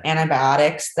combination of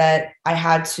antibiotics that I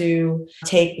had to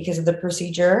take because of the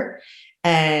procedure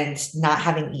and not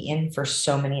having eaten for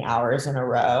so many hours in a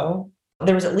row.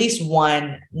 There was at least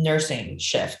one nursing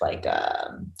shift, like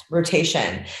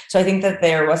rotation. So I think that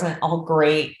there wasn't a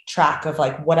great track of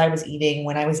like what I was eating,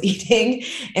 when I was eating.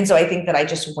 And so I think that I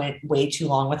just went way too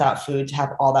long without food to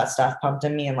have all that stuff pumped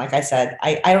in me. And like I said,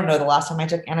 I don't know the last time I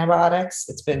took antibiotics.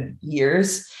 It's been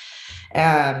years.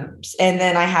 And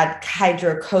then I had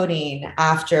hydrocodone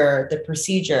after the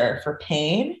procedure for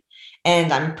pain.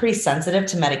 And I'm pretty sensitive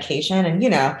to medication. And,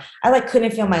 I like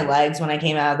couldn't feel my legs when I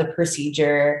came out of the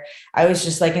procedure. I was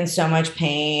just like in so much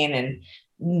pain.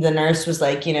 And the nurse was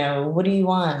like, what do you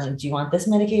want? Like, do you want this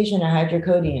medication or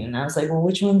hydrocodone? And I was like, well,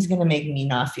 which one's going to make me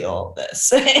not feel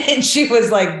this? And she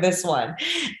was like, this one.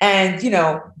 And,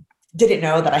 didn't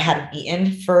know that I hadn't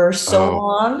eaten for so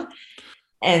long.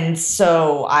 And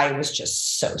so I was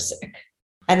just so sick.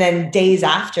 And then days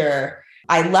after,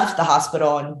 I left the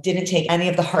hospital and didn't take any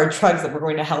of the hard drugs that were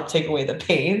going to help take away the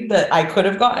pain that I could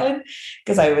have gotten,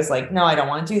 because I was like, no, I don't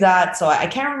want to do that. So I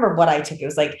can't remember what I took. It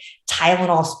was like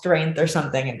Tylenol strength or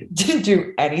something, and it didn't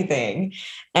do anything.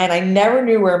 And I never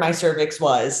knew where my cervix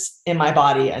was in my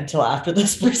body until after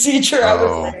this procedure. I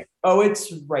was like, oh,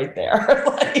 it's right there.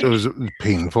 Like, it was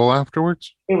painful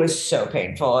afterwards? It was so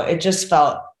painful. It just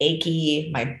felt achy.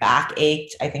 My back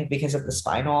ached, I think because of the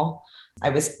spinal. I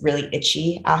was really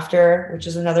itchy after, which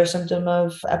is another symptom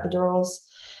of epidurals.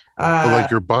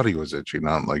 Like your body was itchy,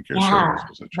 not like your cervix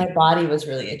was itchy. My body was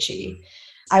really itchy.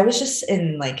 I was just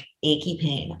in like achy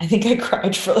pain. I think I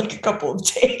cried for like a couple of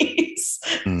days.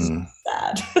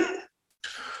 Sad.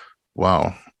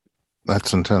 Wow.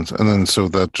 That's intense. And then so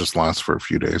that just lasts for a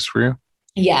few days for you?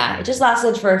 Yeah, it just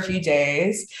lasted for a few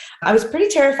days. I was pretty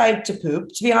terrified to poop,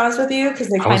 to be honest with you,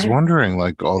 because I was wondering,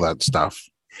 like all that stuff.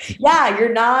 Yeah,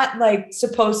 you're not like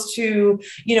supposed to,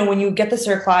 when you get the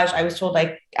cerclage, I was told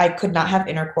I could not have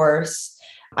intercourse.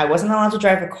 I wasn't allowed to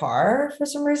drive a car for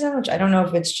some reason, which I don't know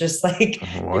if it's just like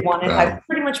they What? wanted, I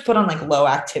pretty much put on like low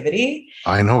activity.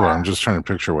 I know, but I'm just trying to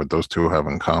picture what those two have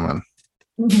in common.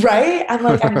 Right? I'm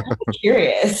like, I'm really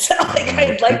curious. Like,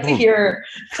 I'd like to People hear.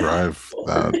 drive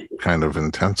that kind of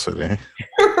intensity.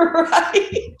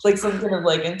 Right? Like some kind of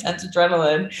like intense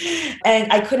adrenaline.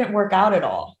 And I couldn't work out at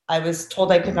all. I was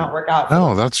told I could not work out.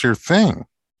 No, that's your thing.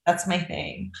 That's my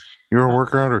thing. You're a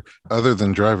worker, or other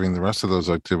than driving, the rest of those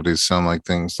activities sound like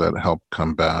things that help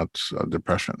combat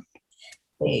depression.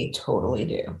 They totally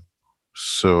do.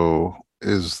 So,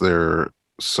 is there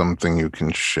something you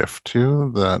can shift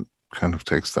to that kind of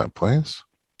takes that place?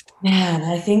 Man,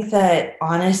 I think that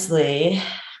honestly,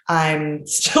 I'm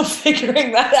still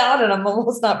figuring that out and I'm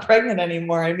almost not pregnant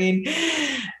anymore. I mean,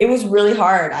 it was really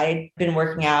hard. I'd been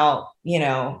working out,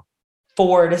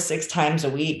 4 to 6 times a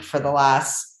week for the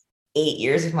last 8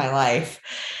 years of my life.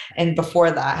 And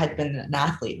before that, I had been an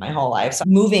athlete my whole life. So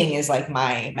moving is like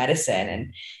my medicine.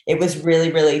 And it was really,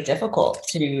 really difficult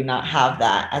to not have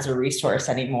that as a resource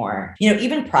anymore.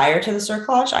 Even prior to the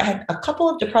cerclage, I had a couple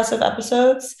of depressive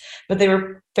episodes, but they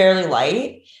were fairly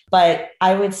light. But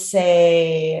I would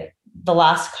say the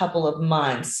last couple of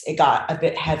months, it got a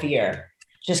bit heavier.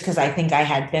 Just because I think I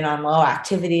had been on low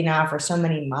activity now for so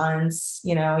many months,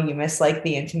 you miss like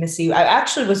the intimacy. I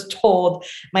actually was told,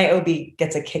 my OB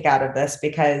gets a kick out of this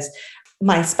because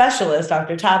my specialist,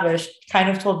 Dr. Tavish, kind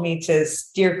of told me to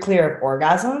steer clear of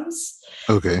orgasms.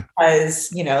 Okay.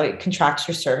 Because, it contracts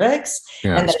your cervix.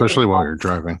 Yeah, and especially while you're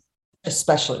driving.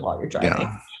 Especially while you're driving.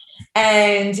 Yeah.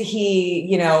 And he,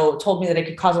 told me that it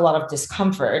could cause a lot of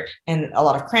discomfort and a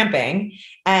lot of cramping.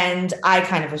 And I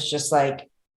kind of was just like,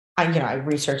 I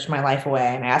researched my life away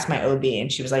and I asked my OB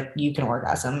and she was like, you can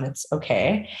orgasm. It's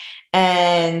okay.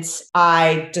 And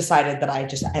I decided that I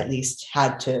just at least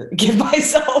had to give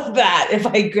myself that if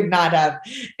I could not have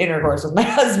intercourse with my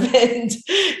husband,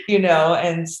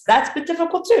 and that's been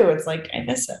difficult too. It's like, I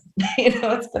miss him,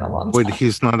 it's been a long time. Wait,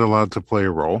 he's not allowed to play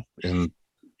a role in?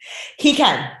 He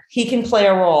can play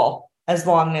a role as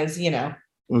long as,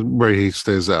 where he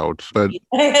stays out, but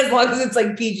as long as it's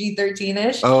like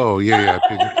PG-13ish. Oh yeah,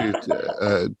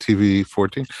 TV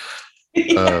 14.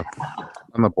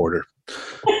 On the border.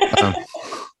 I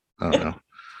don't know.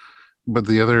 But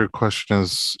the other question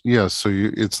is, so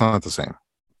it's not the same.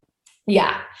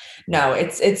 Yeah, no,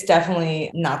 it's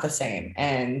definitely not the same,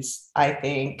 and I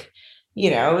think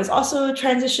it was also a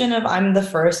transition of I'm the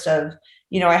first of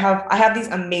I have these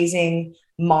amazing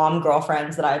mom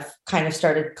girlfriends that I've kind of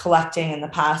started collecting in the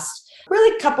past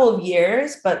really couple of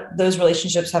years, but those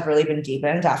relationships have really been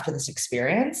deepened after this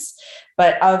experience.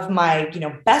 But of my,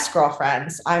 best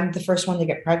girlfriends, I'm the first one to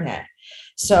get pregnant.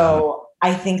 So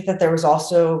I think that there was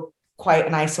also quite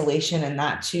an isolation in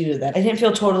that too, that I didn't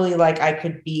feel totally like I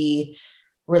could be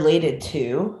related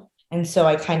to. And so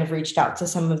I kind of reached out to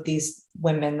some of these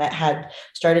women that had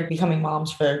started becoming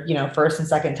moms for, first and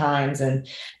second times and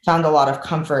found a lot of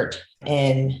comfort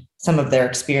in some of their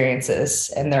experiences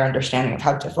and their understanding of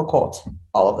how difficult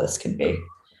all of this can be.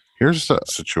 Here's a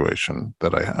situation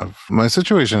that I have. My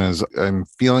situation is I'm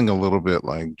feeling a little bit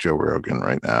like Joe Rogan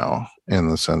right now in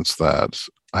the sense that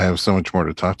I have so much more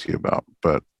to talk to you about,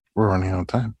 but we're running out of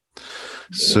time.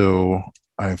 So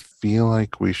I feel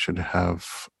like we should have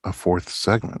a 4th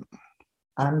segment.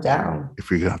 I'm down. If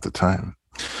we got the time.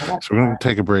 So we're going to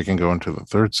take a break and go into the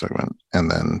 3rd segment, and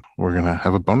then we're going to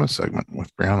have a bonus segment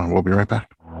with Briana. We'll be right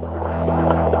back.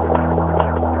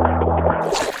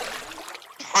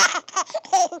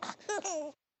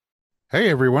 Hey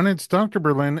everyone, it's Dr.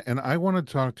 Berlin, and I want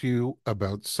to talk to you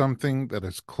about something that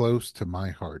is close to my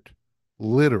heart.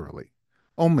 Literally,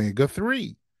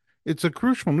 omega-3. It's a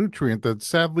crucial nutrient that's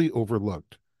sadly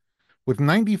overlooked. With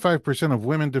 95% of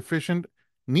women deficient,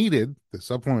 Needed, the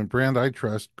supplement brand I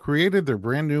trust, created their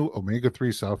brand new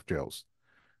omega-3 soft gels.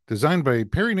 Designed by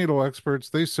perinatal experts,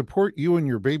 they support you and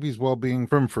your baby's well-being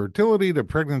from fertility to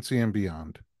pregnancy and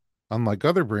beyond. Unlike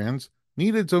other brands,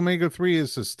 Needed's omega-3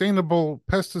 is sustainable,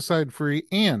 pesticide-free,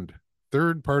 and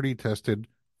third-party tested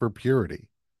for purity.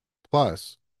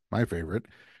 Plus, my favorite,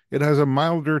 it has a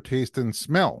milder taste and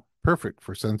smell, perfect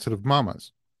for sensitive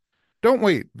mamas. Don't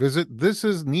wait. Visit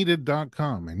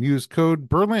thisisneeded.com and use code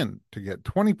BERLIN to get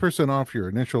 20% off your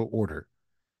initial order.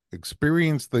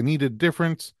 Experience the needed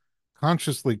difference,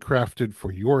 consciously crafted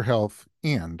for your health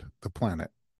and the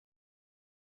planet.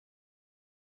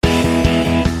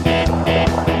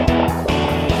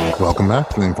 Welcome back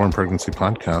to the Informed Pregnancy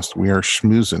Podcast. We are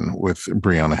schmoozing with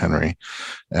Briana Henry,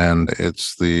 and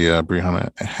it's the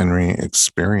Briana Henry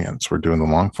Experience. We're doing the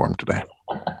long form today.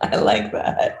 I like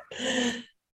that.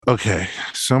 Okay,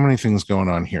 so many things going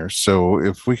on here. So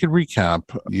if we could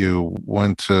recap, you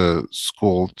went to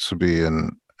school to be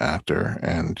an actor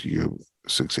and you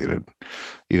succeeded.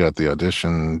 You got the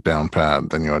audition down pat,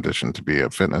 then you auditioned to be a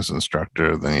fitness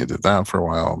instructor, then you did that for a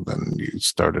while, then you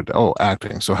started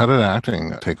acting. So how did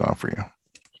acting take off for you?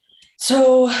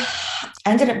 So I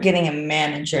ended up getting a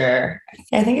manager.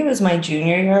 I think it was my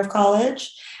junior year of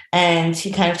college. And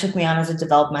he kind of took me on as a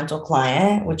developmental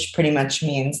client, which pretty much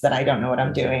means that I don't know what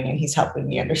I'm doing. And he's helping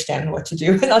me understand what to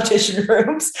do in audition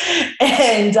rooms.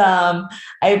 And I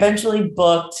eventually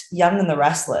booked Young and the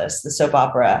Restless, the soap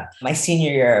opera, my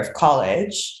senior year of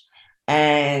college.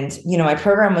 And, my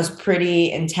program was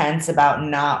pretty intense about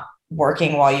not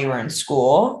working while you were in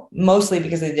school, mostly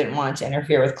because they didn't want it to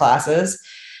interfere with classes.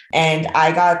 And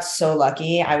I got so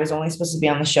lucky. I was only supposed to be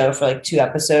on the show for like 2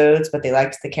 episodes, but they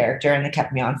liked the character and they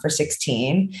kept me on for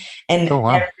 16. And Oh,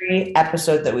 wow. every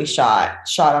episode that we shot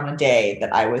on a day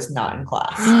that I was not in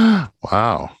class.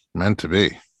 Wow, meant to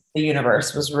be. The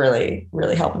universe was really,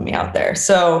 really helping me out there.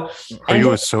 So Are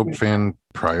you a soap fan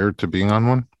prior to being on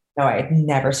one? No, I had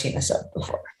never seen a soap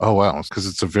before. Oh, wow. It's because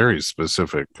it's a very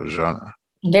specific genre.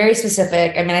 Very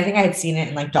specific. I mean, I think I had seen it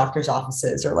in like doctor's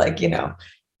offices or like,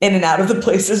 in and out of the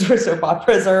places where soap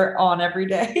operas are on every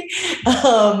day.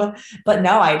 But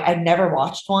no, I'd never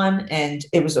watched one. And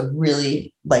it was a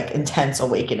really like intense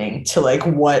awakening to like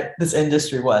what this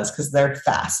industry was, because they're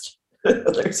fast.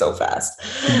 They're so fast.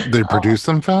 They produce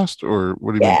them fast, or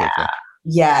what do you mean by that?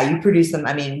 Yeah, you produce them.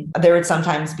 I mean, there would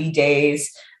sometimes be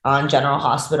days on General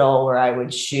Hospital where I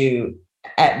would shoot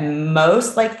at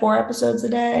most like 4 episodes a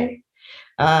day,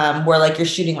 where like you're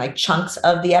shooting like chunks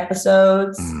of the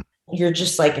episodes. You're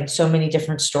just like in so many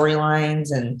different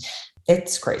storylines, and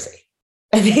it's crazy.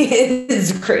 I think it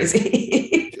is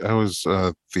crazy. I was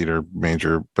a theater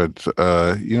major, but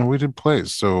we did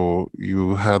plays. So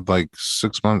you had like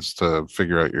 6 months to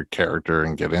figure out your character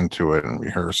and get into it and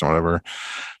rehearse and whatever.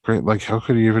 Great. Like, how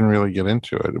could you even really get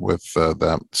into it with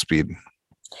that speed?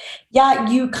 Yeah,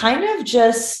 you kind of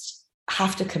just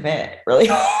have to commit really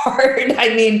hard.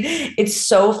 I mean, it's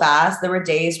so fast. There were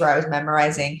days where I was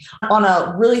memorizing. On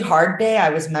a really hard day, I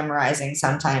was memorizing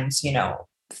sometimes,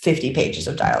 50 pages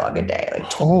of dialogue a day.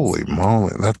 Like, holy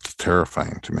moly, that's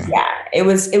terrifying to me. Yeah, it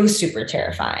was super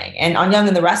terrifying. And on Young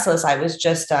and the Restless, I was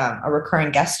just a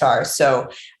recurring guest star, so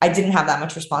I didn't have that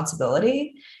much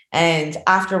responsibility. And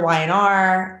after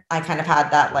Y&R, I kind of had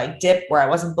that like dip where I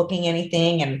wasn't booking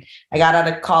anything. And I got out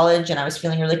of college and I was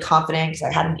feeling really confident because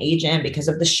I had an agent because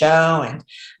of the show and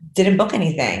didn't book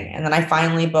anything. And then I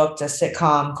finally booked a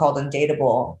sitcom called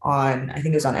Undateable on, I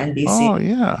think it was on NBC. Oh,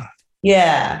 yeah.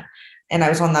 Yeah. And I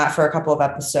was on that for a couple of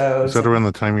episodes. Is that around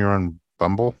the time you were on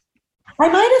Bumble? I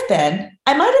might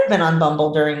have been on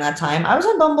Bumble during that time. I was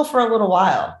on Bumble for a little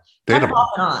while. Kind of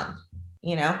off and on.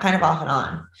 Kind of off and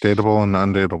on. Dateable and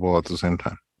undateable at the same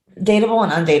time. Dateable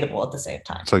and undateable at the same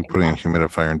time. It's like putting a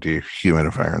humidifier and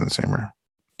dehumidifier in the same room.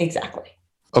 Exactly.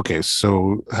 Okay,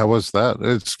 so how was that?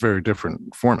 It's a very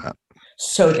different format.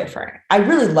 So different. I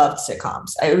really loved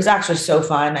sitcoms. It was actually so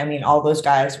fun. I mean, all those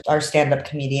guys are stand-up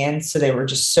comedians, so they were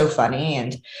just so funny.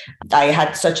 And I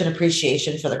had such an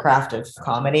appreciation for the craft of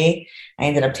comedy. I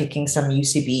ended up taking some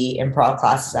UCB improv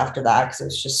classes after that because it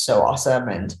was just so awesome.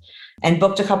 And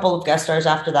booked a couple of guest stars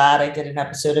after that. I did an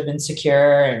episode of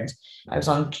Insecure and I was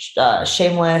on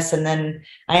Shameless. And then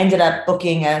I ended up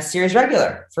booking a series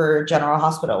regular for General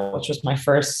Hospital, which was my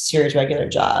first series regular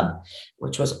job,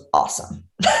 which was awesome.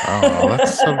 Oh,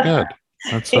 that's so good.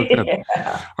 That's so good.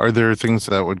 Yeah. Are there things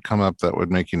that would come up that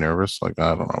would make you nervous? Like,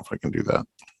 I don't know if I can do that.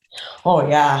 Oh,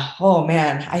 yeah. Oh,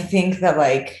 man. I think that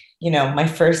my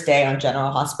first day on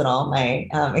General Hospital, my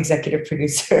executive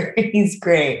producer, he's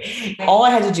great. All I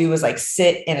had to do was like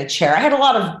sit in a chair. I had a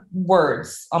lot of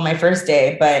words on my first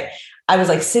day, but I was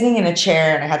like sitting in a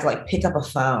chair and I had to like pick up a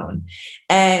phone.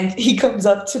 And he comes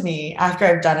up to me after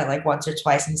I've done it like once or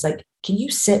twice. And he's like, can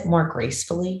you sit more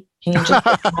gracefully? Can you just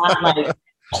not like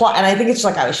plot? And I think it's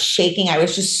like I was shaking. I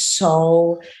was just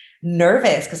so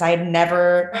nervous because I had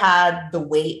never had the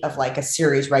weight of like a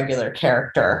series regular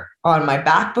character on my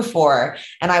back before.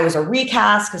 And I was a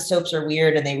recast because soaps are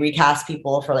weird and they recast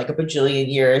people for like a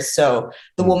bajillion years. So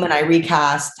the woman I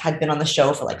recast had been on the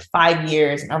show for like 5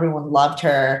 years and everyone loved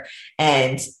her.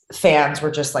 And fans were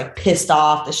just like pissed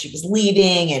off that she was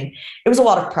leaving. And it was a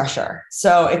lot of pressure.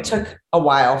 So it took a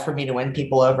while for me to win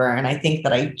people over. And I think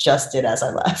that I just did as I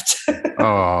left.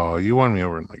 Oh, you won me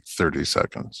over in like 30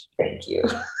 seconds. Thank you.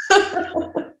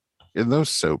 In those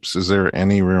soaps, is there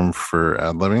any room for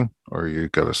ad-libbing or you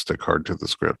got to stick hard to the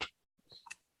script?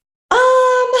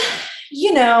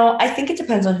 I think it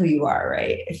depends on who you are,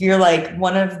 right? If you're like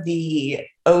one of the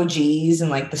OGs and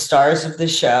like the stars of the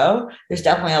show, there's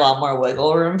definitely a lot more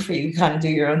wiggle room for you to kind of do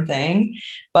your own thing.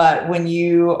 But when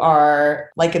you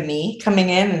are like a me coming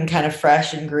in and kind of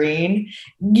fresh and green,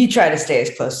 you try to stay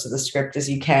as close to the script as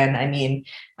you can. I mean,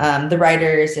 the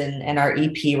writers and our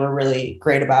EP were really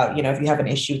great about, if you have an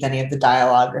issue with any of the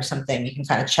dialogue or something, you can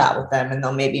kind of chat with them and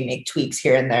they'll maybe make tweaks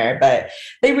here and there. But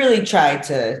they really try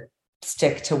to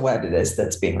stick to what it is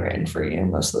that's being written for you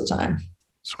most of the time.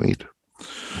 Sweet.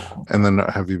 And then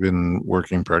have you been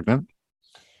working pregnant?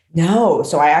 No.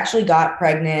 So I actually got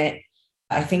pregnant,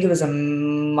 I think it was a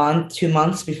month, 2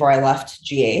 months before I left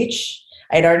GH.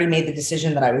 I had already made the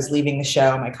decision that I was leaving the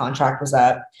show. My contract was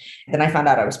up. Then I found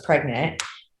out I was pregnant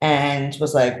and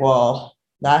was like, well,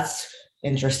 that's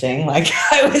interesting. Like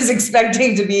I was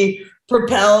expecting to be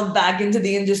propelled back into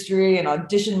the industry and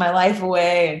audition my life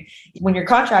away. And when you're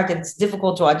contracted, it's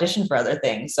difficult to audition for other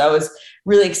things. So I was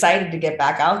really excited to get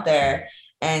back out there.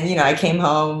 And, I came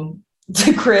home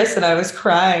to Chris and I was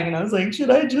crying and I was like,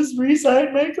 should I just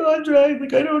re-sign my contract?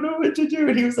 Like, I don't know what to do.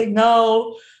 And he was like,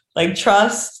 no, like,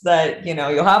 trust that,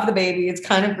 you'll have the baby. It's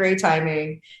kind of great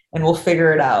timing and we'll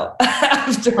figure it out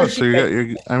after. Oh, so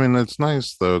it's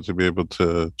nice though to be able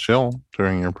to chill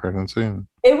during your pregnancy.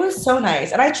 It was so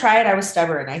nice. And I tried, I was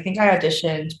stubborn. I think I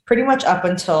auditioned pretty much up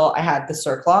until I had the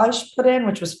cerclage put in,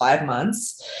 which was 5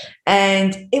 months.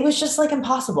 And it was just like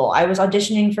impossible. I was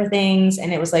auditioning for things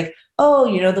and it was like, oh,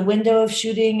 the window of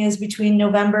shooting is between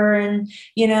November and,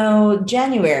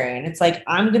 January. And it's like,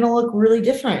 I'm going to look really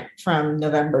different from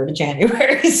November to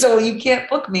January. So you can't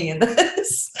book me in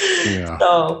this. Yeah.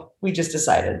 So we just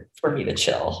decided for me to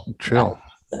chill. Well,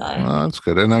 that's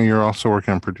good. And now you're also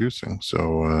working on producing.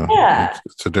 So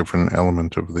it's a different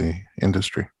element of the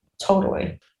industry.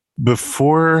 Totally.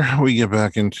 Before we get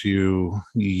back into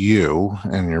you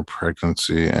and your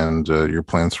pregnancy and your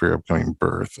plans for your upcoming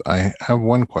birth, I have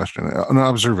one question, an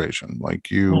observation.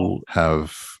 Like you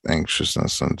have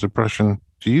anxiousness and depression.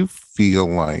 Do you feel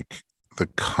like the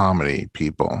comedy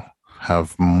people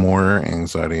have more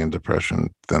anxiety and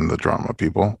depression than the drama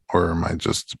people? Or am I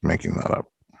just making that up?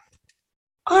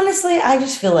 Honestly, I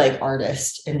just feel like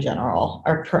artists in general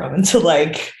are prone to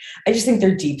I just think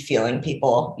they're deep feeling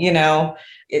people,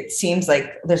 It seems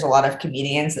like there's a lot of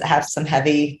comedians that have some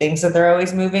heavy things that they're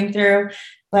always moving through.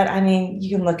 But I mean,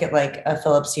 you can look at like a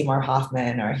Philip Seymour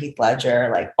Hoffman or Heath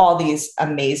Ledger, like all these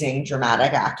amazing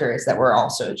dramatic actors that were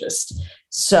also just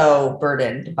so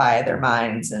burdened by their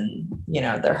minds and,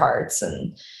 their hearts.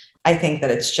 And I think that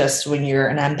it's just when you're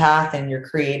an empath and you're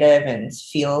creative and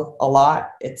feel a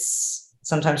lot, it's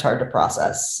sometimes hard to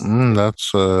process.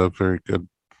 That's a very good,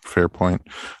 fair point.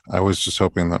 I was just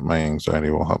hoping that my anxiety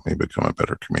will help me become a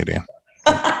better comedian.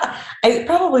 I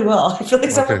probably will. I feel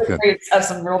like some of the greats have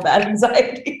some real bad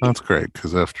anxiety. That's great,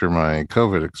 because after my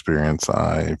COVID experience,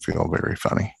 I feel very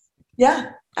funny.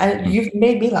 Yeah, you've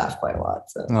made me laugh quite a lot.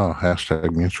 So. Oh,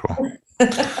 #mutual.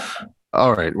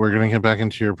 All right, we're going to get back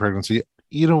into your pregnancy.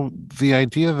 The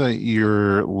idea that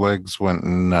your legs went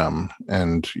numb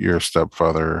and your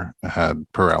stepfather had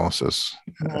paralysis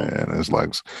in his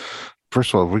legs.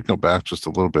 First of all, if we go back just a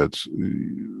little bit,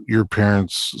 your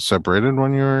parents separated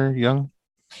when you were young?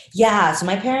 Yeah. So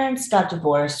my parents got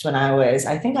divorced when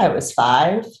I think I was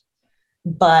 5,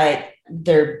 but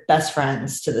they're best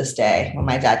friends to this day. When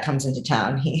my dad comes into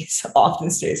town, he often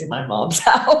stays at my mom's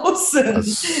house.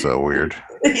 That's so weird.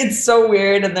 It's so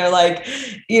weird. And they're like,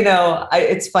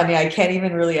 it's funny. I can't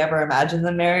even really ever imagine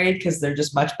them married because they're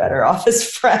just much better off as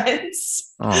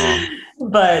friends. Aww.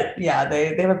 But yeah,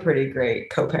 they have a pretty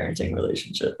great co-parenting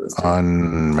relationship.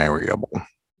 Unmarriable.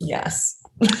 Yes.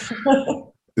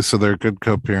 So they're good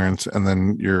co-parents. And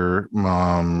then your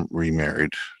mom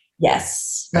remarried.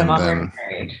 Yes. My mom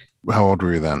remarried. How old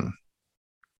were you then?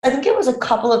 I think it was a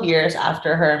couple of years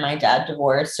after her and my dad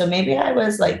divorced. So maybe I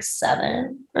was like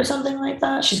 7 or something like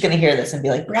that. She's going to hear this and be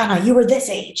like, Briana, you were this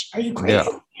age. Are you crazy?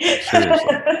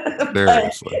 Yeah,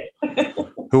 seriously.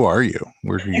 Who are you?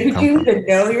 Where do you come from? You even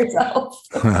know yourself.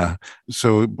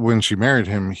 So when she married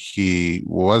him, he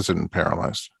wasn't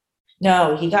paralyzed?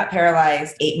 No, he got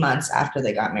paralyzed 8 months after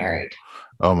they got married.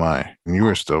 Oh my. And you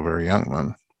were still very young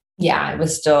then. Yeah, I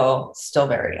was still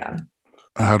very young.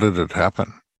 How did it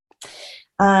happen?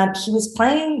 He was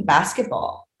playing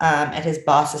basketball at his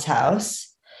boss's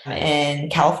house in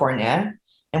California,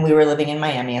 and we were living in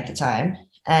Miami at the time,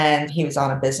 and he was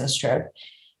on a business trip,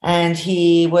 and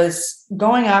he was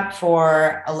going up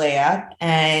for a layup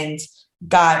and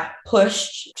got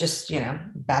pushed, just,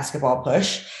 basketball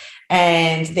push,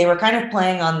 and they were kind of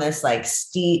playing on this like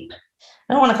steep,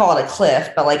 I don't want to call it a cliff,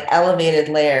 but like elevated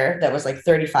layer that was like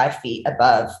 35 feet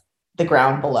above the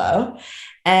ground below.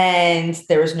 And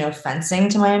there was no fencing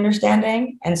to my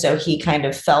understanding. And so he kind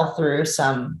of fell through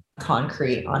some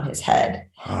concrete on his head,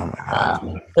 Oh my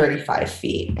God. 35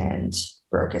 feet, and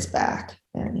broke his back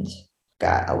and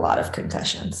got a lot of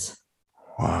concussions.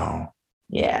 Wow.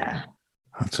 Yeah.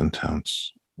 That's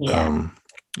intense. Yeah.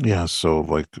 Yeah. So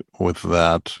like with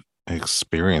that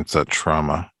experience, that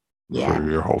trauma Yeah. for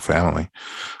your whole family,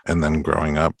 and then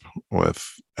growing up with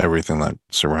everything that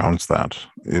surrounds that,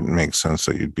 it makes sense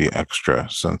that you'd be extra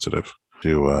sensitive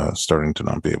to starting to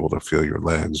not be able to feel your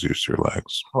legs, use your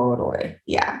legs. Totally.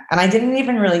 Yeah. And I didn't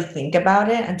even really think about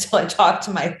it until I talked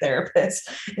to my therapist.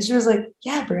 And she was like,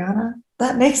 yeah, Briana,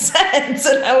 that makes sense.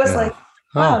 And I was Yeah. like,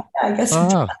 wow, yeah, I guess it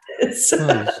Ah, does.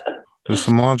 there's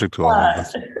some logic to all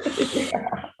of this. Yeah.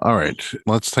 All right,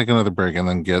 let's take another break and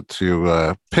then get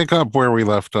to pick up where we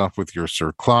left off with your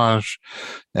cerclage.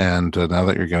 And now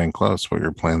that you're getting close, what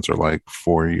your plans are like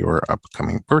for your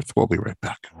upcoming birth. We'll be right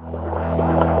back.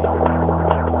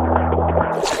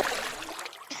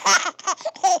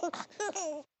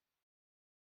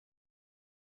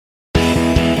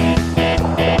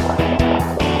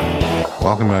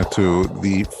 Welcome back to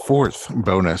the fourth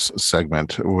bonus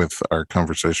segment with our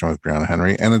conversation with Briana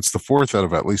Henry. And it's the fourth out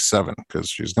of at least 7, because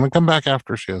she's going to come back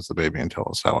after she has the baby and tell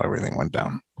us how everything went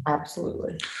down.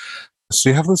 Absolutely. So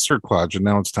you have the cerclage, and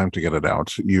now it's time to get it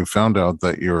out. You found out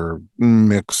that your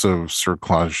mix of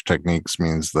cerclage techniques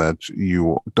means that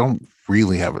you don't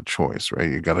really have a choice,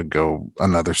 right? You got to go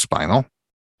another spinal.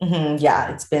 Mm-hmm.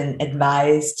 Yeah, it's been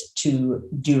advised to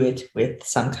do it with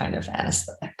some kind of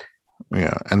anesthetic.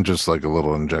 Yeah, and just like a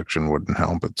little injection wouldn't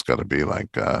help. It's got to be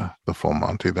like the full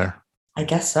Monty there. I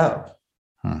guess so.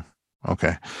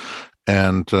 Okay.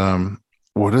 And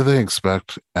what do they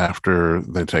expect after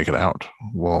they take it out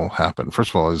will happen? First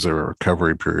of all, is there a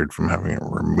recovery period from having it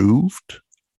removed?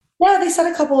 Yeah, they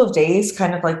said a couple of days,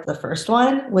 kind of like the first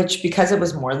one, which because it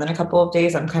was more than a couple of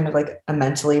days, I'm kind of like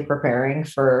mentally preparing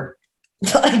for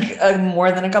like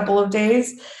more than a couple of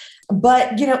days.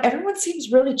 But, everyone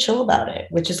seems really chill about it,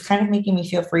 which is kind of making me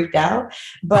feel freaked out.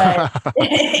 But,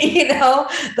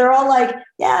 they're all like,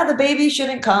 yeah, the baby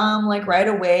shouldn't come like right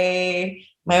away.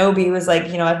 My OB was like,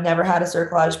 I've never had a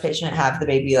cerclage patient have the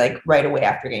baby like right away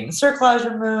after getting the cerclage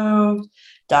removed.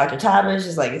 Dr. Tabish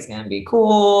is like, it's going to be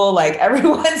cool. Like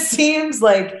everyone seems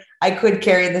like I could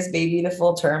carry this baby to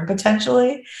full term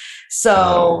potentially.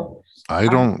 So I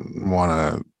don't want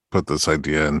to put this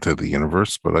idea into the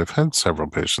universe, but I've had several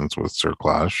patients with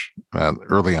cerclage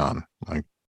early on, like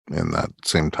in that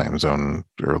same time zone,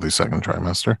 early second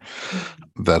trimester,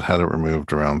 that had it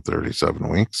removed around 37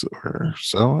 weeks or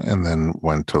so, and then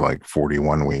went to like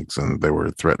 41 weeks, and they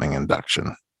were threatening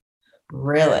induction.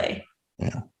 Really?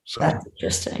 Yeah. So that's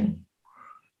interesting.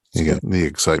 You get the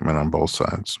excitement on both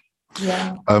sides.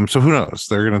 Yeah. So who knows?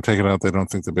 They're going to take it out. They don't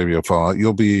think the baby will fall out.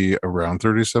 You'll be around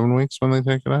 37 weeks when they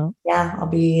take it out? Yeah, I'll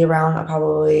be around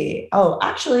probably. Oh,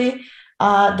 actually,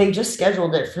 they just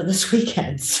scheduled it for this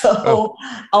weekend. So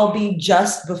I'll be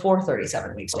just before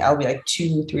 37 weeks. I'll be like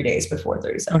 2-3 days before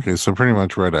 37. Okay, so pretty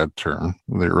much right at term,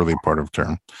 the early part of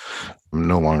term. I'm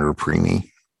no longer preemie.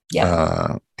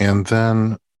 Yeah. And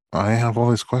then I have all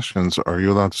these questions. Are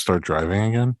you allowed to start driving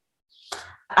again?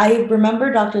 I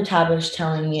remember Dr. Tabish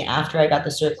telling me after I got the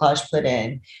cerclage put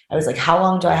in, I was like, how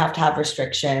long do I have to have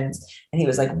restrictions? And he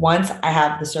was like, once I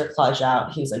have the cerclage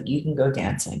out, he was like, you can go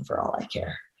dancing for all I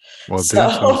care. Well,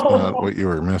 dancing's not what you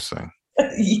were missing.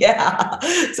 Yeah.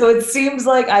 So it seems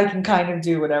like I can kind of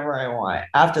do whatever I want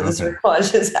after the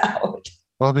cerclage is out.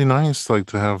 Well, it'd be nice like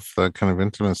to have that kind of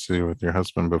intimacy with your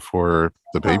husband before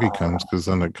the baby comes, because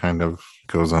then it kind of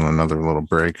goes on another little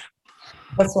break.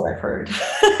 That's what I've heard.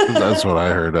 That's what I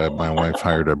heard. My wife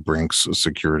hired a Brinks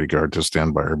security guard to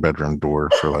stand by her bedroom door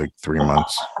for like 3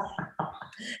 months.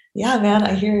 Yeah, man.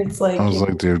 I hear it's like. I was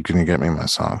like, dude, can you get me my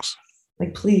socks?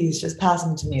 Like, please just pass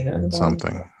them to me.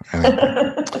 Something.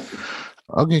 Anyway.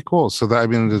 Okay, cool. So that, I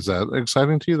mean, is that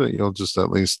exciting to you that you'll just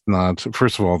at least not,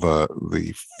 first of all,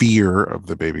 the fear of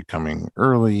the baby coming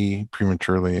early,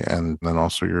 prematurely, and then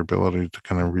also your ability to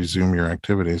kind of resume your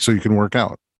activity so you can work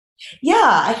out?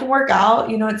 Yeah, I can work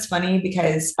out. It's funny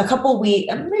because a couple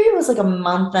weeks, maybe it was like a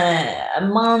month and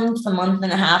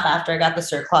a half after I got the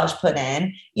cerclage put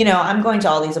in, I'm going to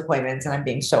all these appointments and I'm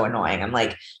being so annoying. I'm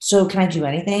like, so can I do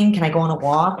anything? Can I go on a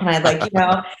walk? Can I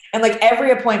and like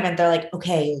every appointment, they're like,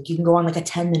 okay, you can go on like a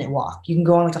 10-minute walk. You can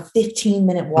go on like a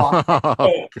 15-minute walk.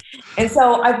 And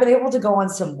so I've been able to go on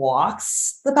some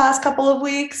walks the past couple of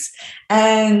weeks.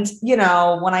 And,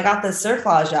 when I got the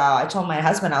cerclage out, I told my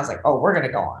husband, I was like, oh, we're going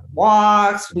to go on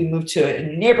walks. We moved to a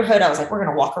new neighborhood. I was like, we're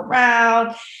going to walk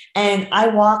around. And I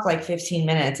walk like 15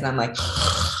 minutes and I'm like,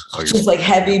 Like just like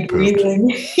heavy pooped.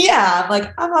 breathing. Yeah, I'm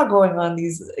like, I'm not going on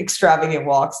these extravagant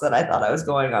walks that I thought I was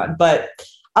going on, but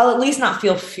I'll at least not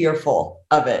feel fearful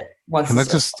of it once Can I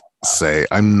it's just say,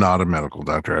 I'm not a medical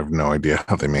doctor. I have no idea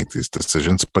how they make these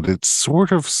decisions, but it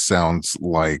sort of sounds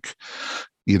like,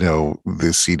 the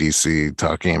CDC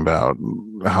talking about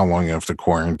how long you have to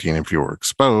quarantine if you were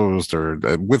exposed, or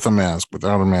with a mask,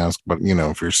 without a mask. But,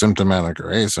 if you're symptomatic or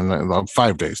asymptomatic,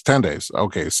 5 days, 10 days,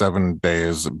 okay, 7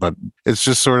 days. But it's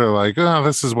just sort of like, oh,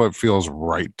 this is what feels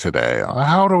right today.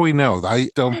 How do we know? I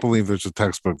don't believe there's a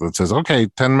textbook that says, okay,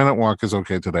 10-minute walk is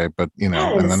okay today, but, and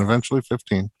then yes. eventually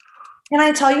 15. Can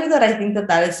I tell you that I think that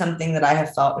that is something that I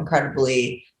have felt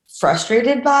incredibly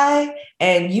frustrated by?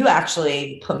 And you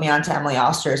actually put me onto Emily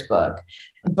Oster's book.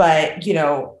 But,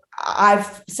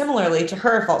 I've similarly to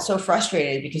her felt so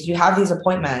frustrated because you have these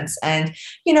appointments and,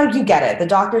 you get it. The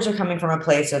doctors are coming from a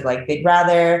place of like, they'd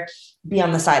rather be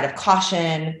on the side of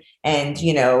caution and,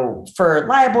 for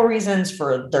liable reasons,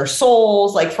 for their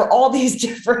souls, like for all these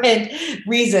different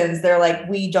reasons, they're like,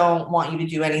 we don't want you to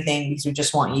do anything because we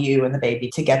just want you and the baby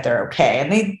to get there okay.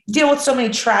 And they deal with so many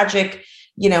tragic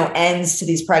ends to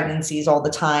these pregnancies all the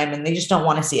time, and they just don't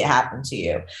want to see it happen to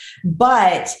you.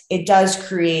 But it does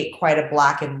create quite a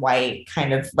black and white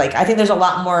kind of like, I think there's a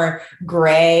lot more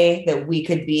gray that we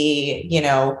could be,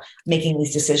 making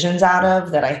these decisions out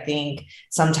of that I think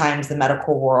sometimes the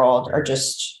medical world are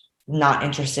just not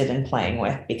interested in playing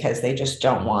with because they just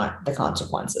don't want the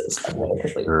consequences of what it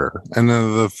could lead. Sure. And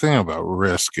then the thing about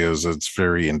risk is it's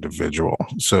very individual.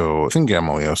 So I think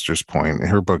Emily Oster's point,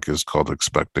 her book is called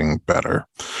Expecting Better.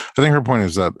 I think her point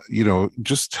is that,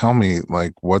 just tell me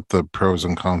like what the pros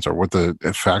and cons are, what the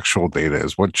factual data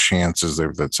is, what chance is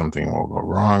there that something will go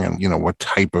wrong, and, what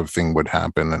type of thing would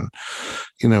happen. And,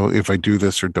 if I do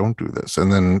this or don't do this.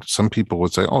 And then some people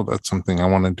would say, oh, that's something I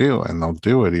want to do. And they'll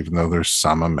do it, even though there's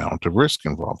some amount of risk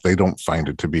involved. They don't find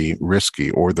it to be risky,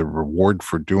 or the reward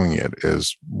for doing it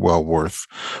is well worth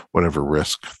whatever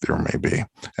risk there may be.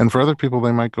 And for other people,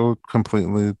 they might go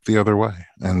completely the other way.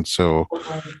 And so,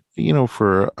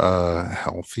 for a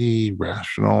healthy,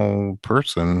 rational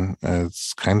person,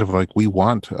 it's kind of like a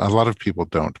lot of people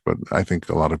don't, but I think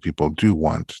a lot of people do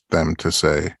want them to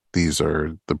say, these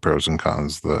are the pros and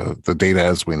cons, the data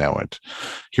as we know it.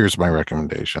 Here's my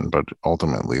recommendation, but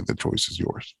ultimately the choice is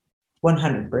yours.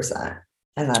 100%.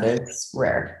 And that is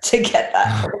rare to get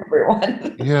that from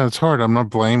everyone. Yeah, it's hard. I'm not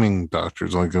blaming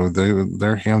doctors. Like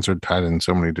their hands are tied in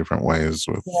so many different ways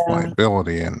with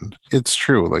liability. And it's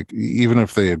true. Like even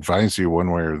if they advise you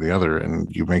one way or the other and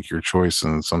you make your choice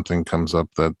and something comes up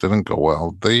that didn't go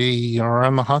well, they are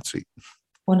on the hot seat.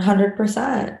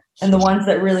 100%. And the ones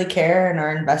that really care and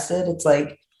are invested, it's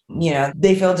like,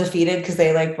 they feel defeated because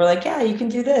we're like, yeah, you can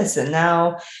do this. And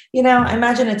now, I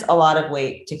imagine it's a lot of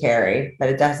weight to carry, but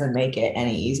it doesn't make it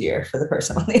any easier for the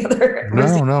person on the other.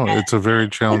 No, it's a very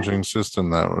challenging system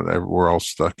that we're all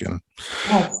stuck in.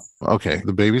 Yes. Okay,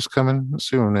 the baby's coming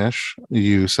soonish.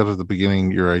 You said at the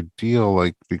beginning you're ideal,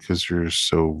 because you're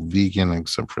so vegan,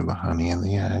 except for the honey and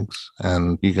the eggs.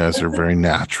 And you guys are very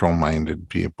natural-minded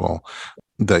people,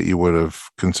 that you would have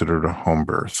considered a home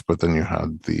birth, but then you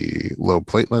had the low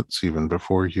platelets even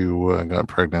before you got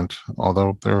pregnant,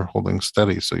 although they're holding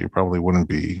steady, so you probably wouldn't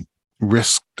be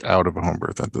risked out of a home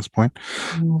birth at this point.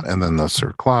 And then the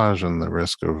cerclage and the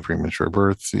risk of premature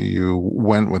birth, you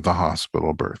went with the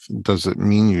hospital birth. Does it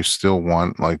mean you still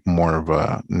want more of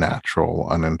a natural,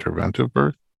 uninterventive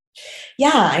birth?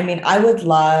 Yeah, I mean, I would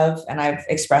love, and I've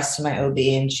expressed to my OB,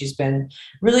 and she's been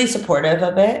really supportive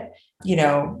of it.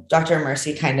 Dr.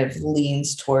 Mercy kind of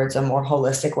leans towards a more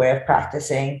holistic way of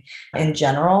practicing in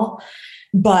general.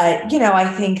 But,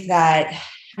 I think that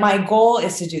my goal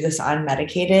is to do this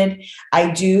unmedicated. I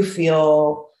do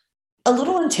feel a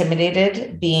little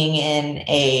intimidated being in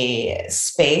a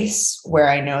space where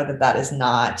I know that that is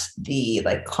not the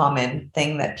common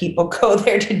thing that people go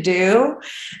there to do.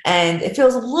 And it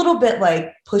feels a little bit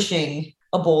like pushing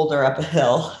a boulder up a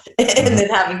hill and then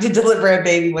having to deliver a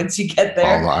baby once you get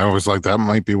there. I was like, that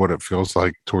might be what it feels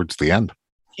like towards the end.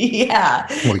 Yeah.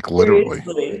 Literally.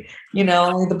 Seriously.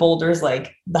 Only the boulder's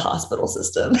like the hospital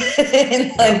system.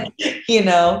 And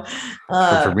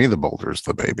but for me, the boulder's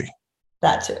the baby.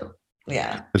 That too.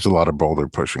 Yeah. There's a lot of boulder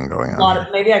pushing going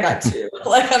on. Maybe I got two.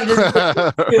 I'm just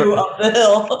two up the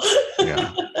hill.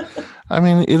 Yeah. I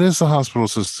mean, it is the hospital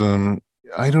system.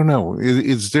 I don't know.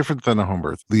 It's different than a home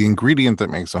birth. The ingredient that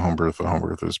makes a home birth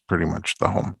is pretty much the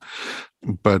home.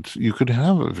 But you could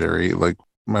have a very,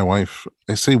 my wife,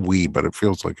 I say we, but it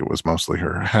feels like it was mostly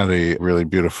her, had a really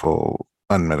beautiful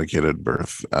unmedicated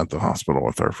birth at the hospital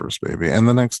with our first baby, and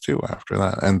the next two after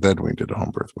that. And then we did a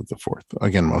home birth with the fourth.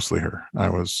 Again, mostly her. I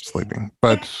was sleeping,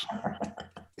 but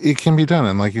it can be done.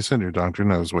 And like you said, your doctor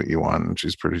knows what you want, and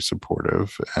she's pretty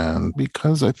supportive. And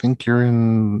because I think you're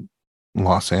in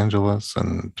Los Angeles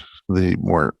and the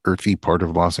more earthy part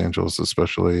of Los Angeles,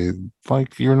 especially,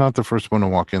 like you're not the first one to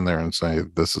walk in there and say,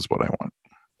 "This is what I want."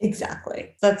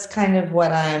 Exactly. That's kind of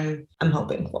what I'm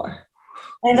hoping for.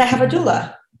 And I have a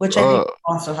doula, which I think will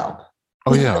also help.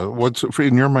 Oh yeah. What's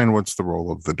in your mind? What's the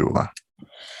role of the doula?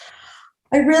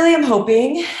 I really am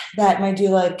hoping that my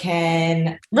doula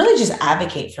can really just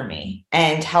advocate for me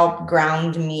and help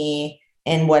ground me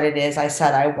in what it is I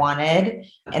said I wanted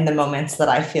in the moments that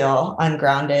I feel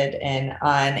ungrounded and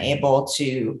unable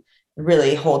to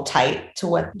really hold tight to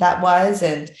what that was.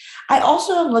 And I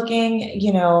also am looking,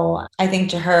 I think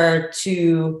to her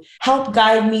to help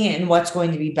guide me in what's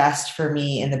going to be best for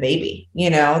me and the baby.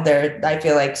 I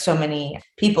feel like so many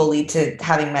people lead to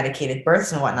having medicated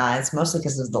births and whatnot. It's mostly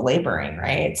because of the laboring,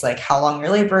 right? It's like how long your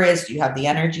labor is. Do you have the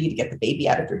energy to get the baby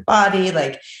out of your body?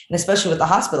 And especially with the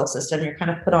hospital system, you're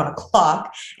kind of put on a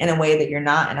clock in a way that you're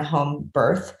not in a home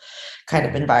birth kind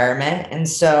of environment. And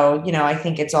so, I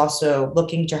think it's also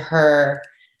looking to her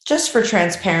just for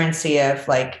transparency of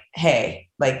hey,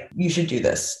 you should do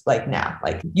this now,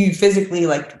 you physically,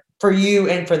 for you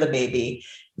and for the baby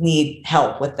need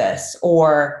help with this,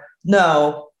 or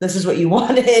no, this is what you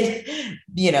wanted.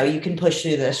 You can push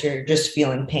through this. You're just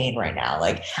feeling pain right now.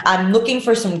 I'm looking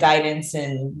for some guidance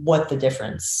in what the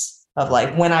difference of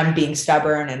when I'm being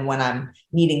stubborn and when I'm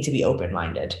needing to be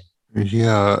open-minded.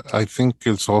 Yeah, I think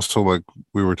it's also like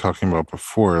we were talking about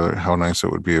before, how nice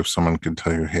it would be if someone could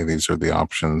tell you, hey, these are the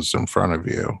options in front of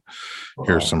you.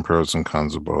 Here's some pros and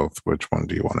cons of both. Which one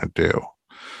do you want to do?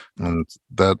 And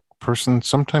that person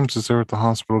sometimes is there at the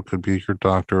hospital, could be your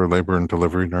doctor or labor and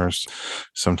delivery nurse.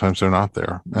 Sometimes they're not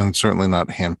there, and certainly not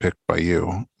handpicked by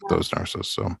you, those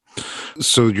nurses.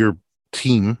 So your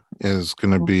team is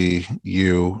going to be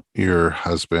you, your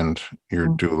husband, your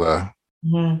doula,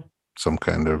 some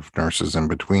kind of nurses in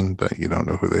between that you don't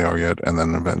know who they are yet, and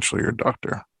then eventually your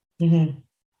doctor.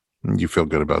 You feel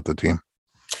good about the team?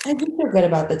 I do feel good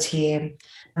about the team.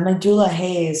 My doula,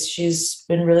 Hayes, she's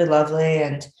been really lovely,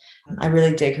 and I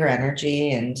really dig her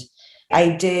energy. And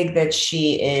I dig that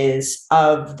she is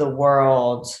of the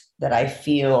world that I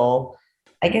feel,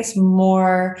 I guess,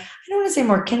 more, I don't want to say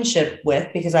more kinship with,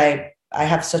 because I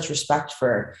have such respect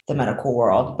for the medical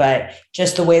world, but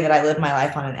just the way that I live my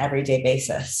life on an everyday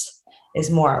basis is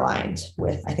more aligned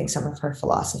with, I think, some of her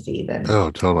philosophy than.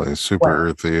 Oh, totally. Super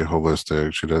earthy,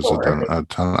 holistic. She does a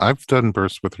ton. I've done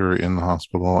births with her in the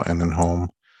hospital and in home. I'm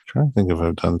trying to think if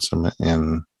I've done some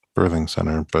in birthing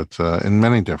center, but in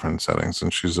many different settings.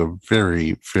 And she's a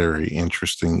very, very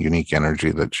interesting, unique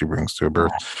energy that she brings to a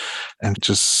birth, and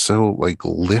just so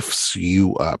lifts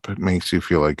you up. It makes you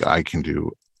feel like I can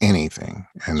do anything.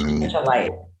 And then, such a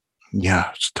light.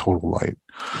 Yeah, it's total light.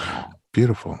 Yeah.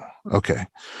 Beautiful. Okay.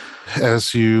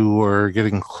 As you are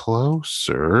getting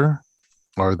closer,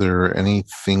 are there any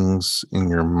things in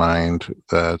your mind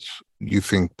that you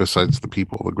think, besides the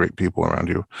great people around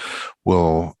you,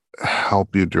 will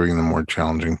help you during the more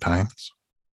challenging times?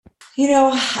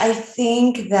 I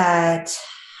think that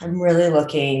I'm really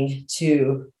looking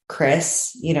to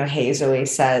Chris. Hayes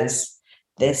always says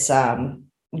this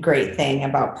great thing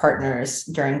about partners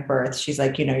during birth. She's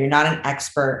like, you're not an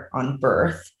expert on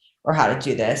birth or how to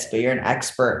do this, but you're an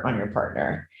expert on your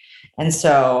partner. And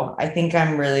so I think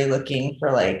I'm really looking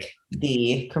for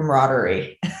the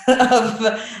camaraderie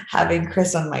of having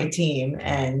Chris on my team,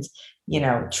 and,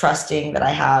 trusting that I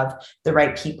have the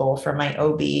right people, from my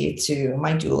OB to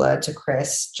my doula to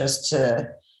Chris, just to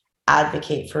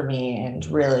advocate for me and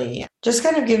really just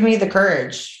kind of give me the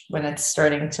courage when it's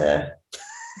starting to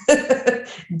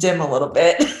dim a little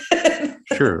bit.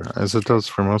 Sure, as it does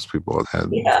for most people at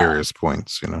various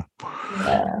points,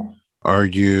 Yeah. Are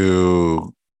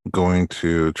you going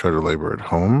to try to labor at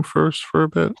home first for a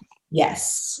bit?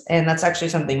 Yes. And that's actually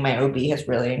something my OB has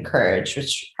really encouraged,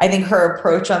 which I think her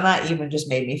approach on that even just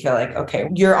made me feel like, okay,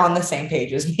 you're on the same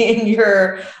page as me and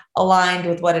you're aligned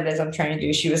with what it is I'm trying to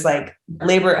do. She was like,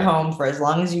 labor at home for as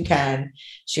long as you can.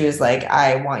 She was like,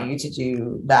 I want you to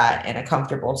do that in a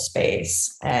comfortable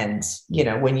space. And,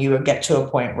 when you get to a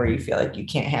point where you feel like you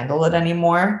can't handle it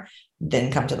anymore,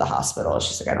 then come to the hospital.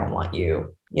 She's like, I don't want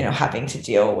you, having to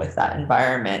deal with that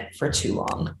environment for too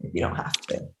long if you don't have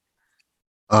to.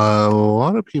 A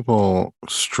lot of people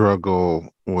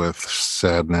struggle with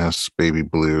sadness, baby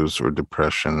blues, or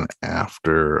depression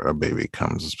after a baby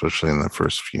comes, especially in the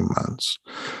first few months.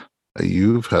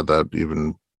 You've had that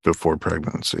even before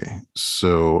pregnancy.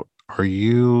 So Are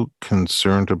you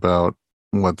concerned about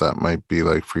what that might be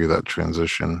like for you, that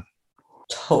transition?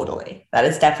 Totally. That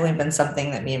has definitely been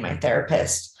something that me and my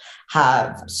therapist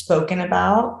have spoken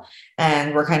about.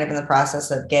 And we're kind of in the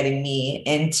process of getting me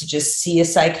in to just see a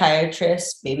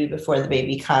psychiatrist maybe before the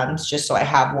baby comes, just so I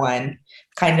have one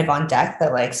kind of on deck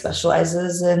that like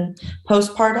specializes in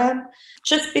postpartum.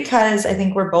 Just because I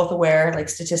think we're both aware, like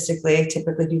statistically,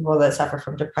 typically people that suffer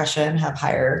from depression have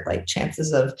higher like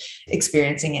chances of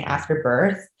experiencing it after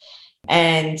birth.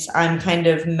 And I'm kind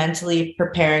of mentally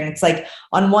preparing. It's like,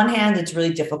 on one hand, it's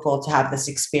really difficult to have this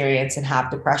experience and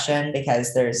have depression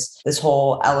because there's this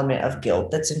whole element of guilt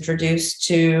that's introduced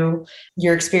to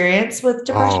your experience with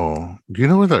depression. Oh, do you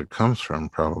know where that comes from?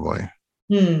 Probably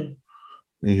Hmm,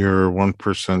 your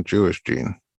 1% Jewish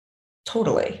gene,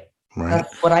 totally. right?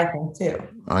 That's what I think too.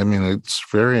 I mean, it's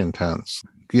very intense.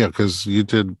 Yeah, because you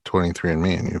did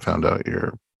 23andMe and you found out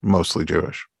you're mostly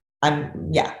Jewish.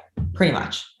 Yeah, pretty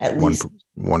much, at One least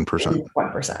 1%.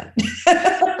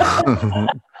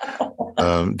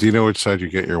 1%. Do you know which side you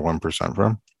get your 1%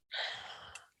 from?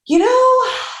 You know,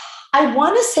 I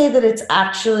want to say that it's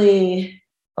actually,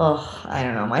 oh, I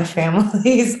don't know. My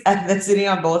family's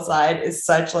ethnicity on both sides is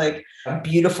such like a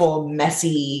beautiful,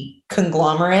 messy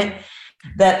conglomerate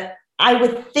that I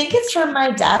would think it's from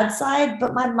my dad's side,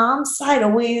 but my mom's side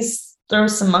always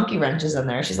throws some monkey wrenches in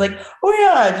there. She's like, "Oh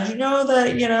yeah, did you know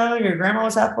that, your grandma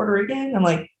was half Puerto Rican?" I'm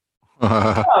like,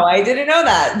 "Oh, I didn't know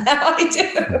that. Now I do."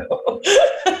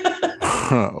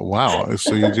 Wow.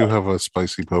 So you do have a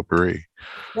spicy potpourri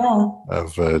Yeah.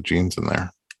 of genes in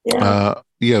there. Yeah.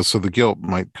 Yeah. So the guilt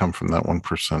might come from that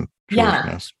 1% Yeah.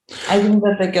 Jewishness. I think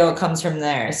that the guilt comes from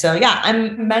there. So yeah,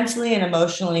 I'm mentally and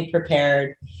emotionally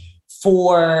prepared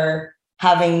for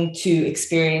having to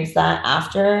experience that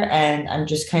after. And I'm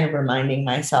just kind of reminding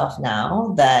myself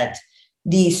now that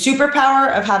the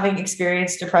superpower of having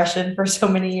experienced depression for so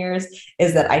many years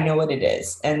is that I know what it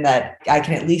is and that I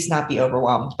can at least not be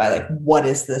overwhelmed by like, what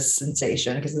is this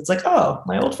sensation? Because it's like, oh,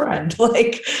 my old friend,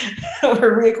 like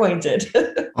we're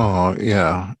reacquainted. Oh,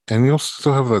 yeah. And you'll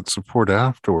still have that support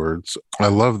afterwards. I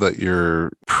love that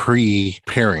you're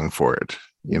preparing for it,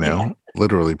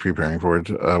 literally preparing for it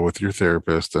with your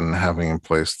therapist and having in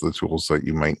place the tools that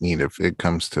you might need if it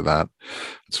comes to that.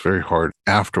 It's very hard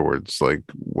afterwards. Like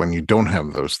when you don't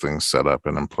have those things set up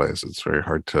and in place, it's very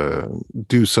hard to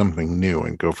do something new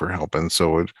and go for help. And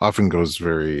so it often goes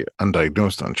very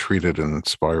undiagnosed, untreated, and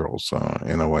spirals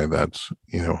in a way that,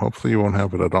 hopefully you won't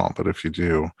have it at all. But if you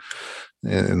do,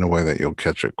 in a way that you'll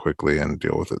catch it quickly and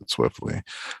deal with it swiftly.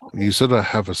 You said I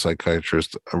have a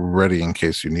psychiatrist ready in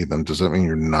case you need them. Does that mean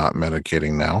you're not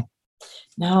medicating now?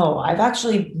 No, I've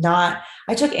actually not.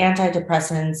 I took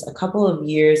antidepressants a couple of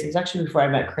years. It was actually before I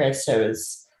met Chris. So it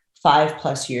was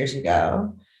 5+ years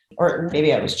ago. Or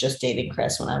maybe I was just dating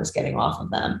Chris when I was getting off of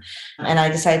them. And I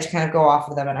decided to kind of go off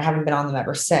of them, and I haven't been on them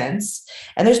ever since.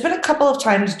 And there's been a couple of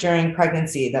times during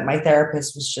pregnancy that my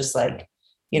therapist was just like,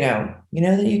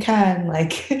 that you can,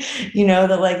 like,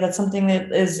 that like that's something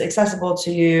that is accessible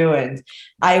to you. And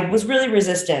I was really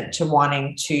resistant to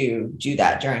wanting to do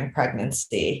that during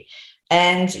pregnancy.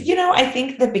 And, I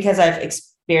think that because I've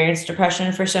experienced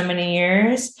depression for so many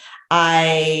years,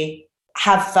 I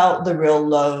have felt the real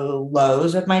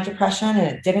lows of my depression,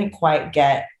 and it didn't quite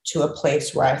get to a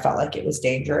place where I felt like it was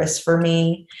dangerous for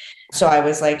me. So I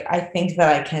was like, I think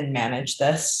that I can manage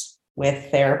this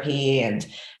with therapy and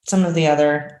some of the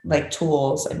other like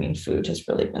tools. I mean, food has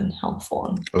really been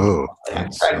helpful. Oh, I'm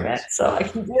pregnant, so I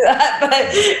can do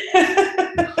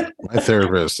that. But my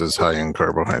therapist is high in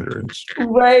carbohydrates.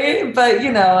 Right. But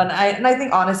and I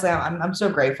think honestly, I'm so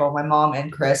grateful. My mom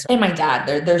and Chris and my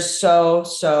dad, they're so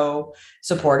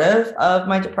supportive of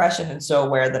my depression and so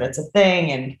aware that it's a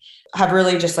thing, and have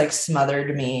really just like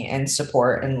smothered me in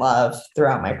support and love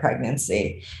throughout my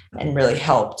pregnancy and really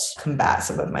helped combat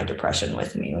some of my depression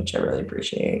with me, which I really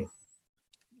appreciate.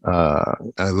 I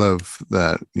love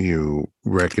that you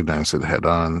recognize it head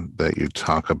on, that you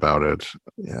talk about it.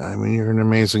 Yeah, I mean, you're an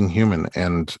amazing human.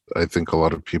 And I think a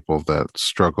lot of people that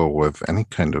struggle with any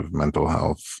kind of mental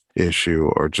health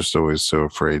issue are just always so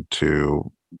afraid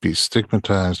to be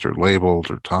stigmatized or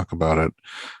labeled or talk about it.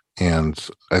 And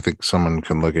I think someone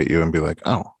can look at you and be like,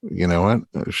 oh, you know what?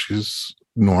 She's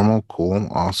normal, cool,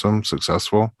 awesome,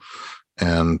 successful.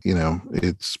 And,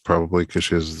 it's probably because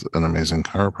she's an amazing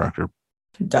chiropractor.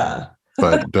 Duh.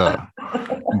 But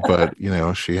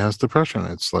she has depression.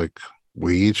 It's like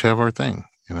we each have our thing,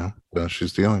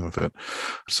 she's dealing with it.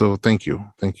 So thank you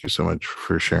so much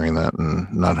for sharing that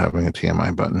and not having a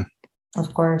TMI button.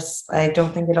 Of course. I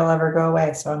don't think it'll ever go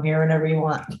away, so I'm here whenever you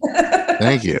want.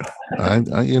 Thank you.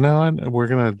 We're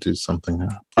gonna do something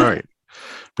now. All right,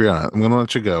 Brianna, I'm going to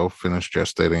let you go, finish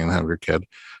gestating, and have your kid.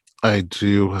 I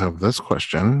do have this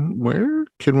question. Where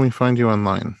can we find you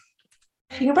online?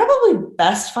 You can probably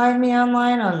best find me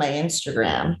online on my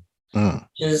Instagram, Mm.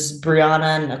 which is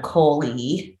Briana Nicole,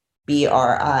 BrianaNicolee.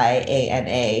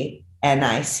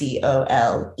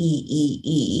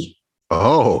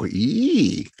 Oh,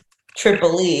 E.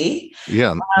 Triple E.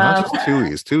 Yeah, not Um, just two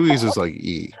E's. Two E's is like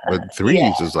E, but three yeah,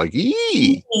 E's is like E.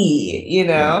 E, you Yeah.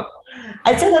 know.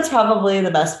 I'd say that's probably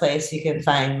the best place you can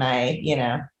find my,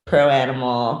 pro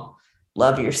animal,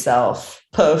 love yourself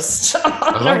post I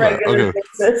on a love that. regular Okay.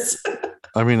 basis.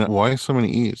 I mean, why so many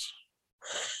E's?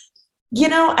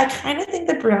 I kind of think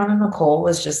that Brianna Nicole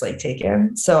was just like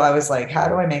taken. So I was like, how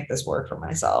do I make this work for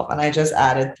myself? And I just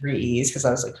added three E's because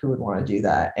I was like, who would want to do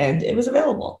that? And it was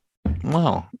available.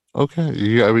 Wow. Okay.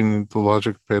 Yeah, I mean, the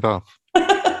logic paid off.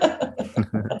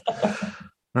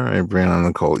 All right, Brianna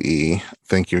Nicole E.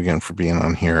 Thank you again for being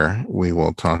on here. We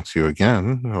will talk to you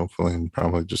again, hopefully in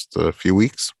probably just a few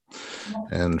weeks,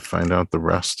 and find out the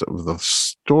rest of the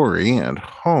story at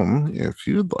home. If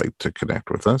you'd like to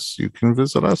connect with us, you can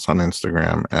visit us on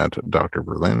Instagram at Dr.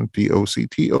 Berlin,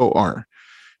 DoctorBerlin.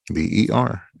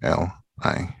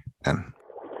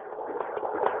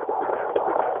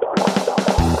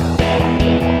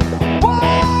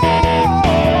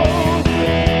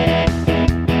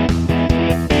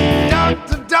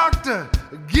 Doctor, doctor,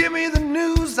 give me the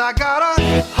news. I got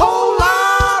a whole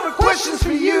lot of questions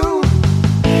for you.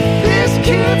 This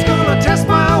kid's gonna test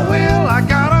my will. I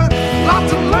got a lot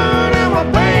to learn, and my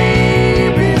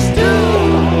baby's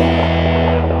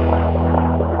due.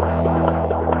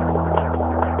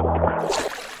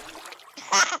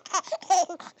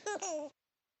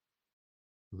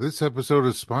 This episode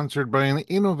is sponsored by an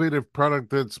innovative product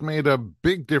that's made a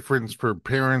big difference for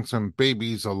parents and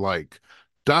babies alike.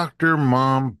 Dr.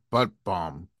 Mom Butt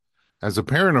Balm. As a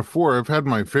parent of four, I've had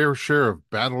my fair share of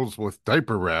battles with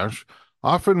diaper rash,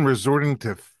 often resorting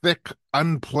to thick,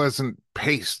 unpleasant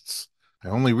pastes. I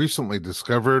only recently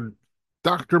discovered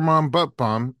Dr. Mom Butt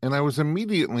Balm, and I was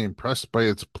immediately impressed by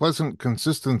its pleasant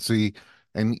consistency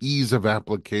and ease of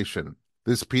application.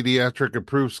 This pediatric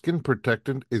approved skin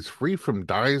protectant is free from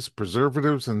dyes,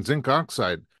 preservatives, and zinc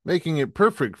oxide, making it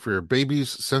perfect for your baby's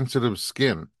sensitive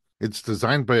skin. It's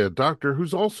designed by a doctor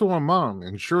who's also a mom,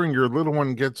 ensuring your little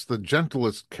one gets the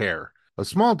gentlest care. A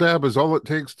small dab is all it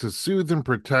takes to soothe and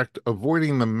protect,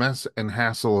 avoiding the mess and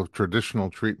hassle of traditional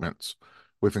treatments.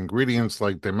 With ingredients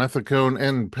like dimethicone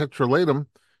and petrolatum,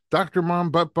 Dr. Mom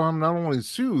Butt Balm not only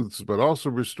soothes but also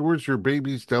restores your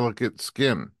baby's delicate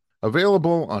skin.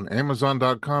 Available on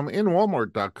Amazon.com and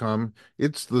Walmart.com,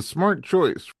 it's the smart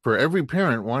choice for every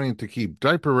parent wanting to keep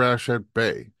diaper rash at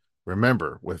bay.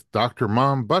 Remember, with Dr.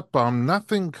 Mom Butt Balm,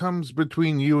 nothing comes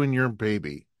between you and your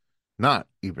baby, not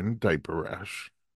even diaper rash.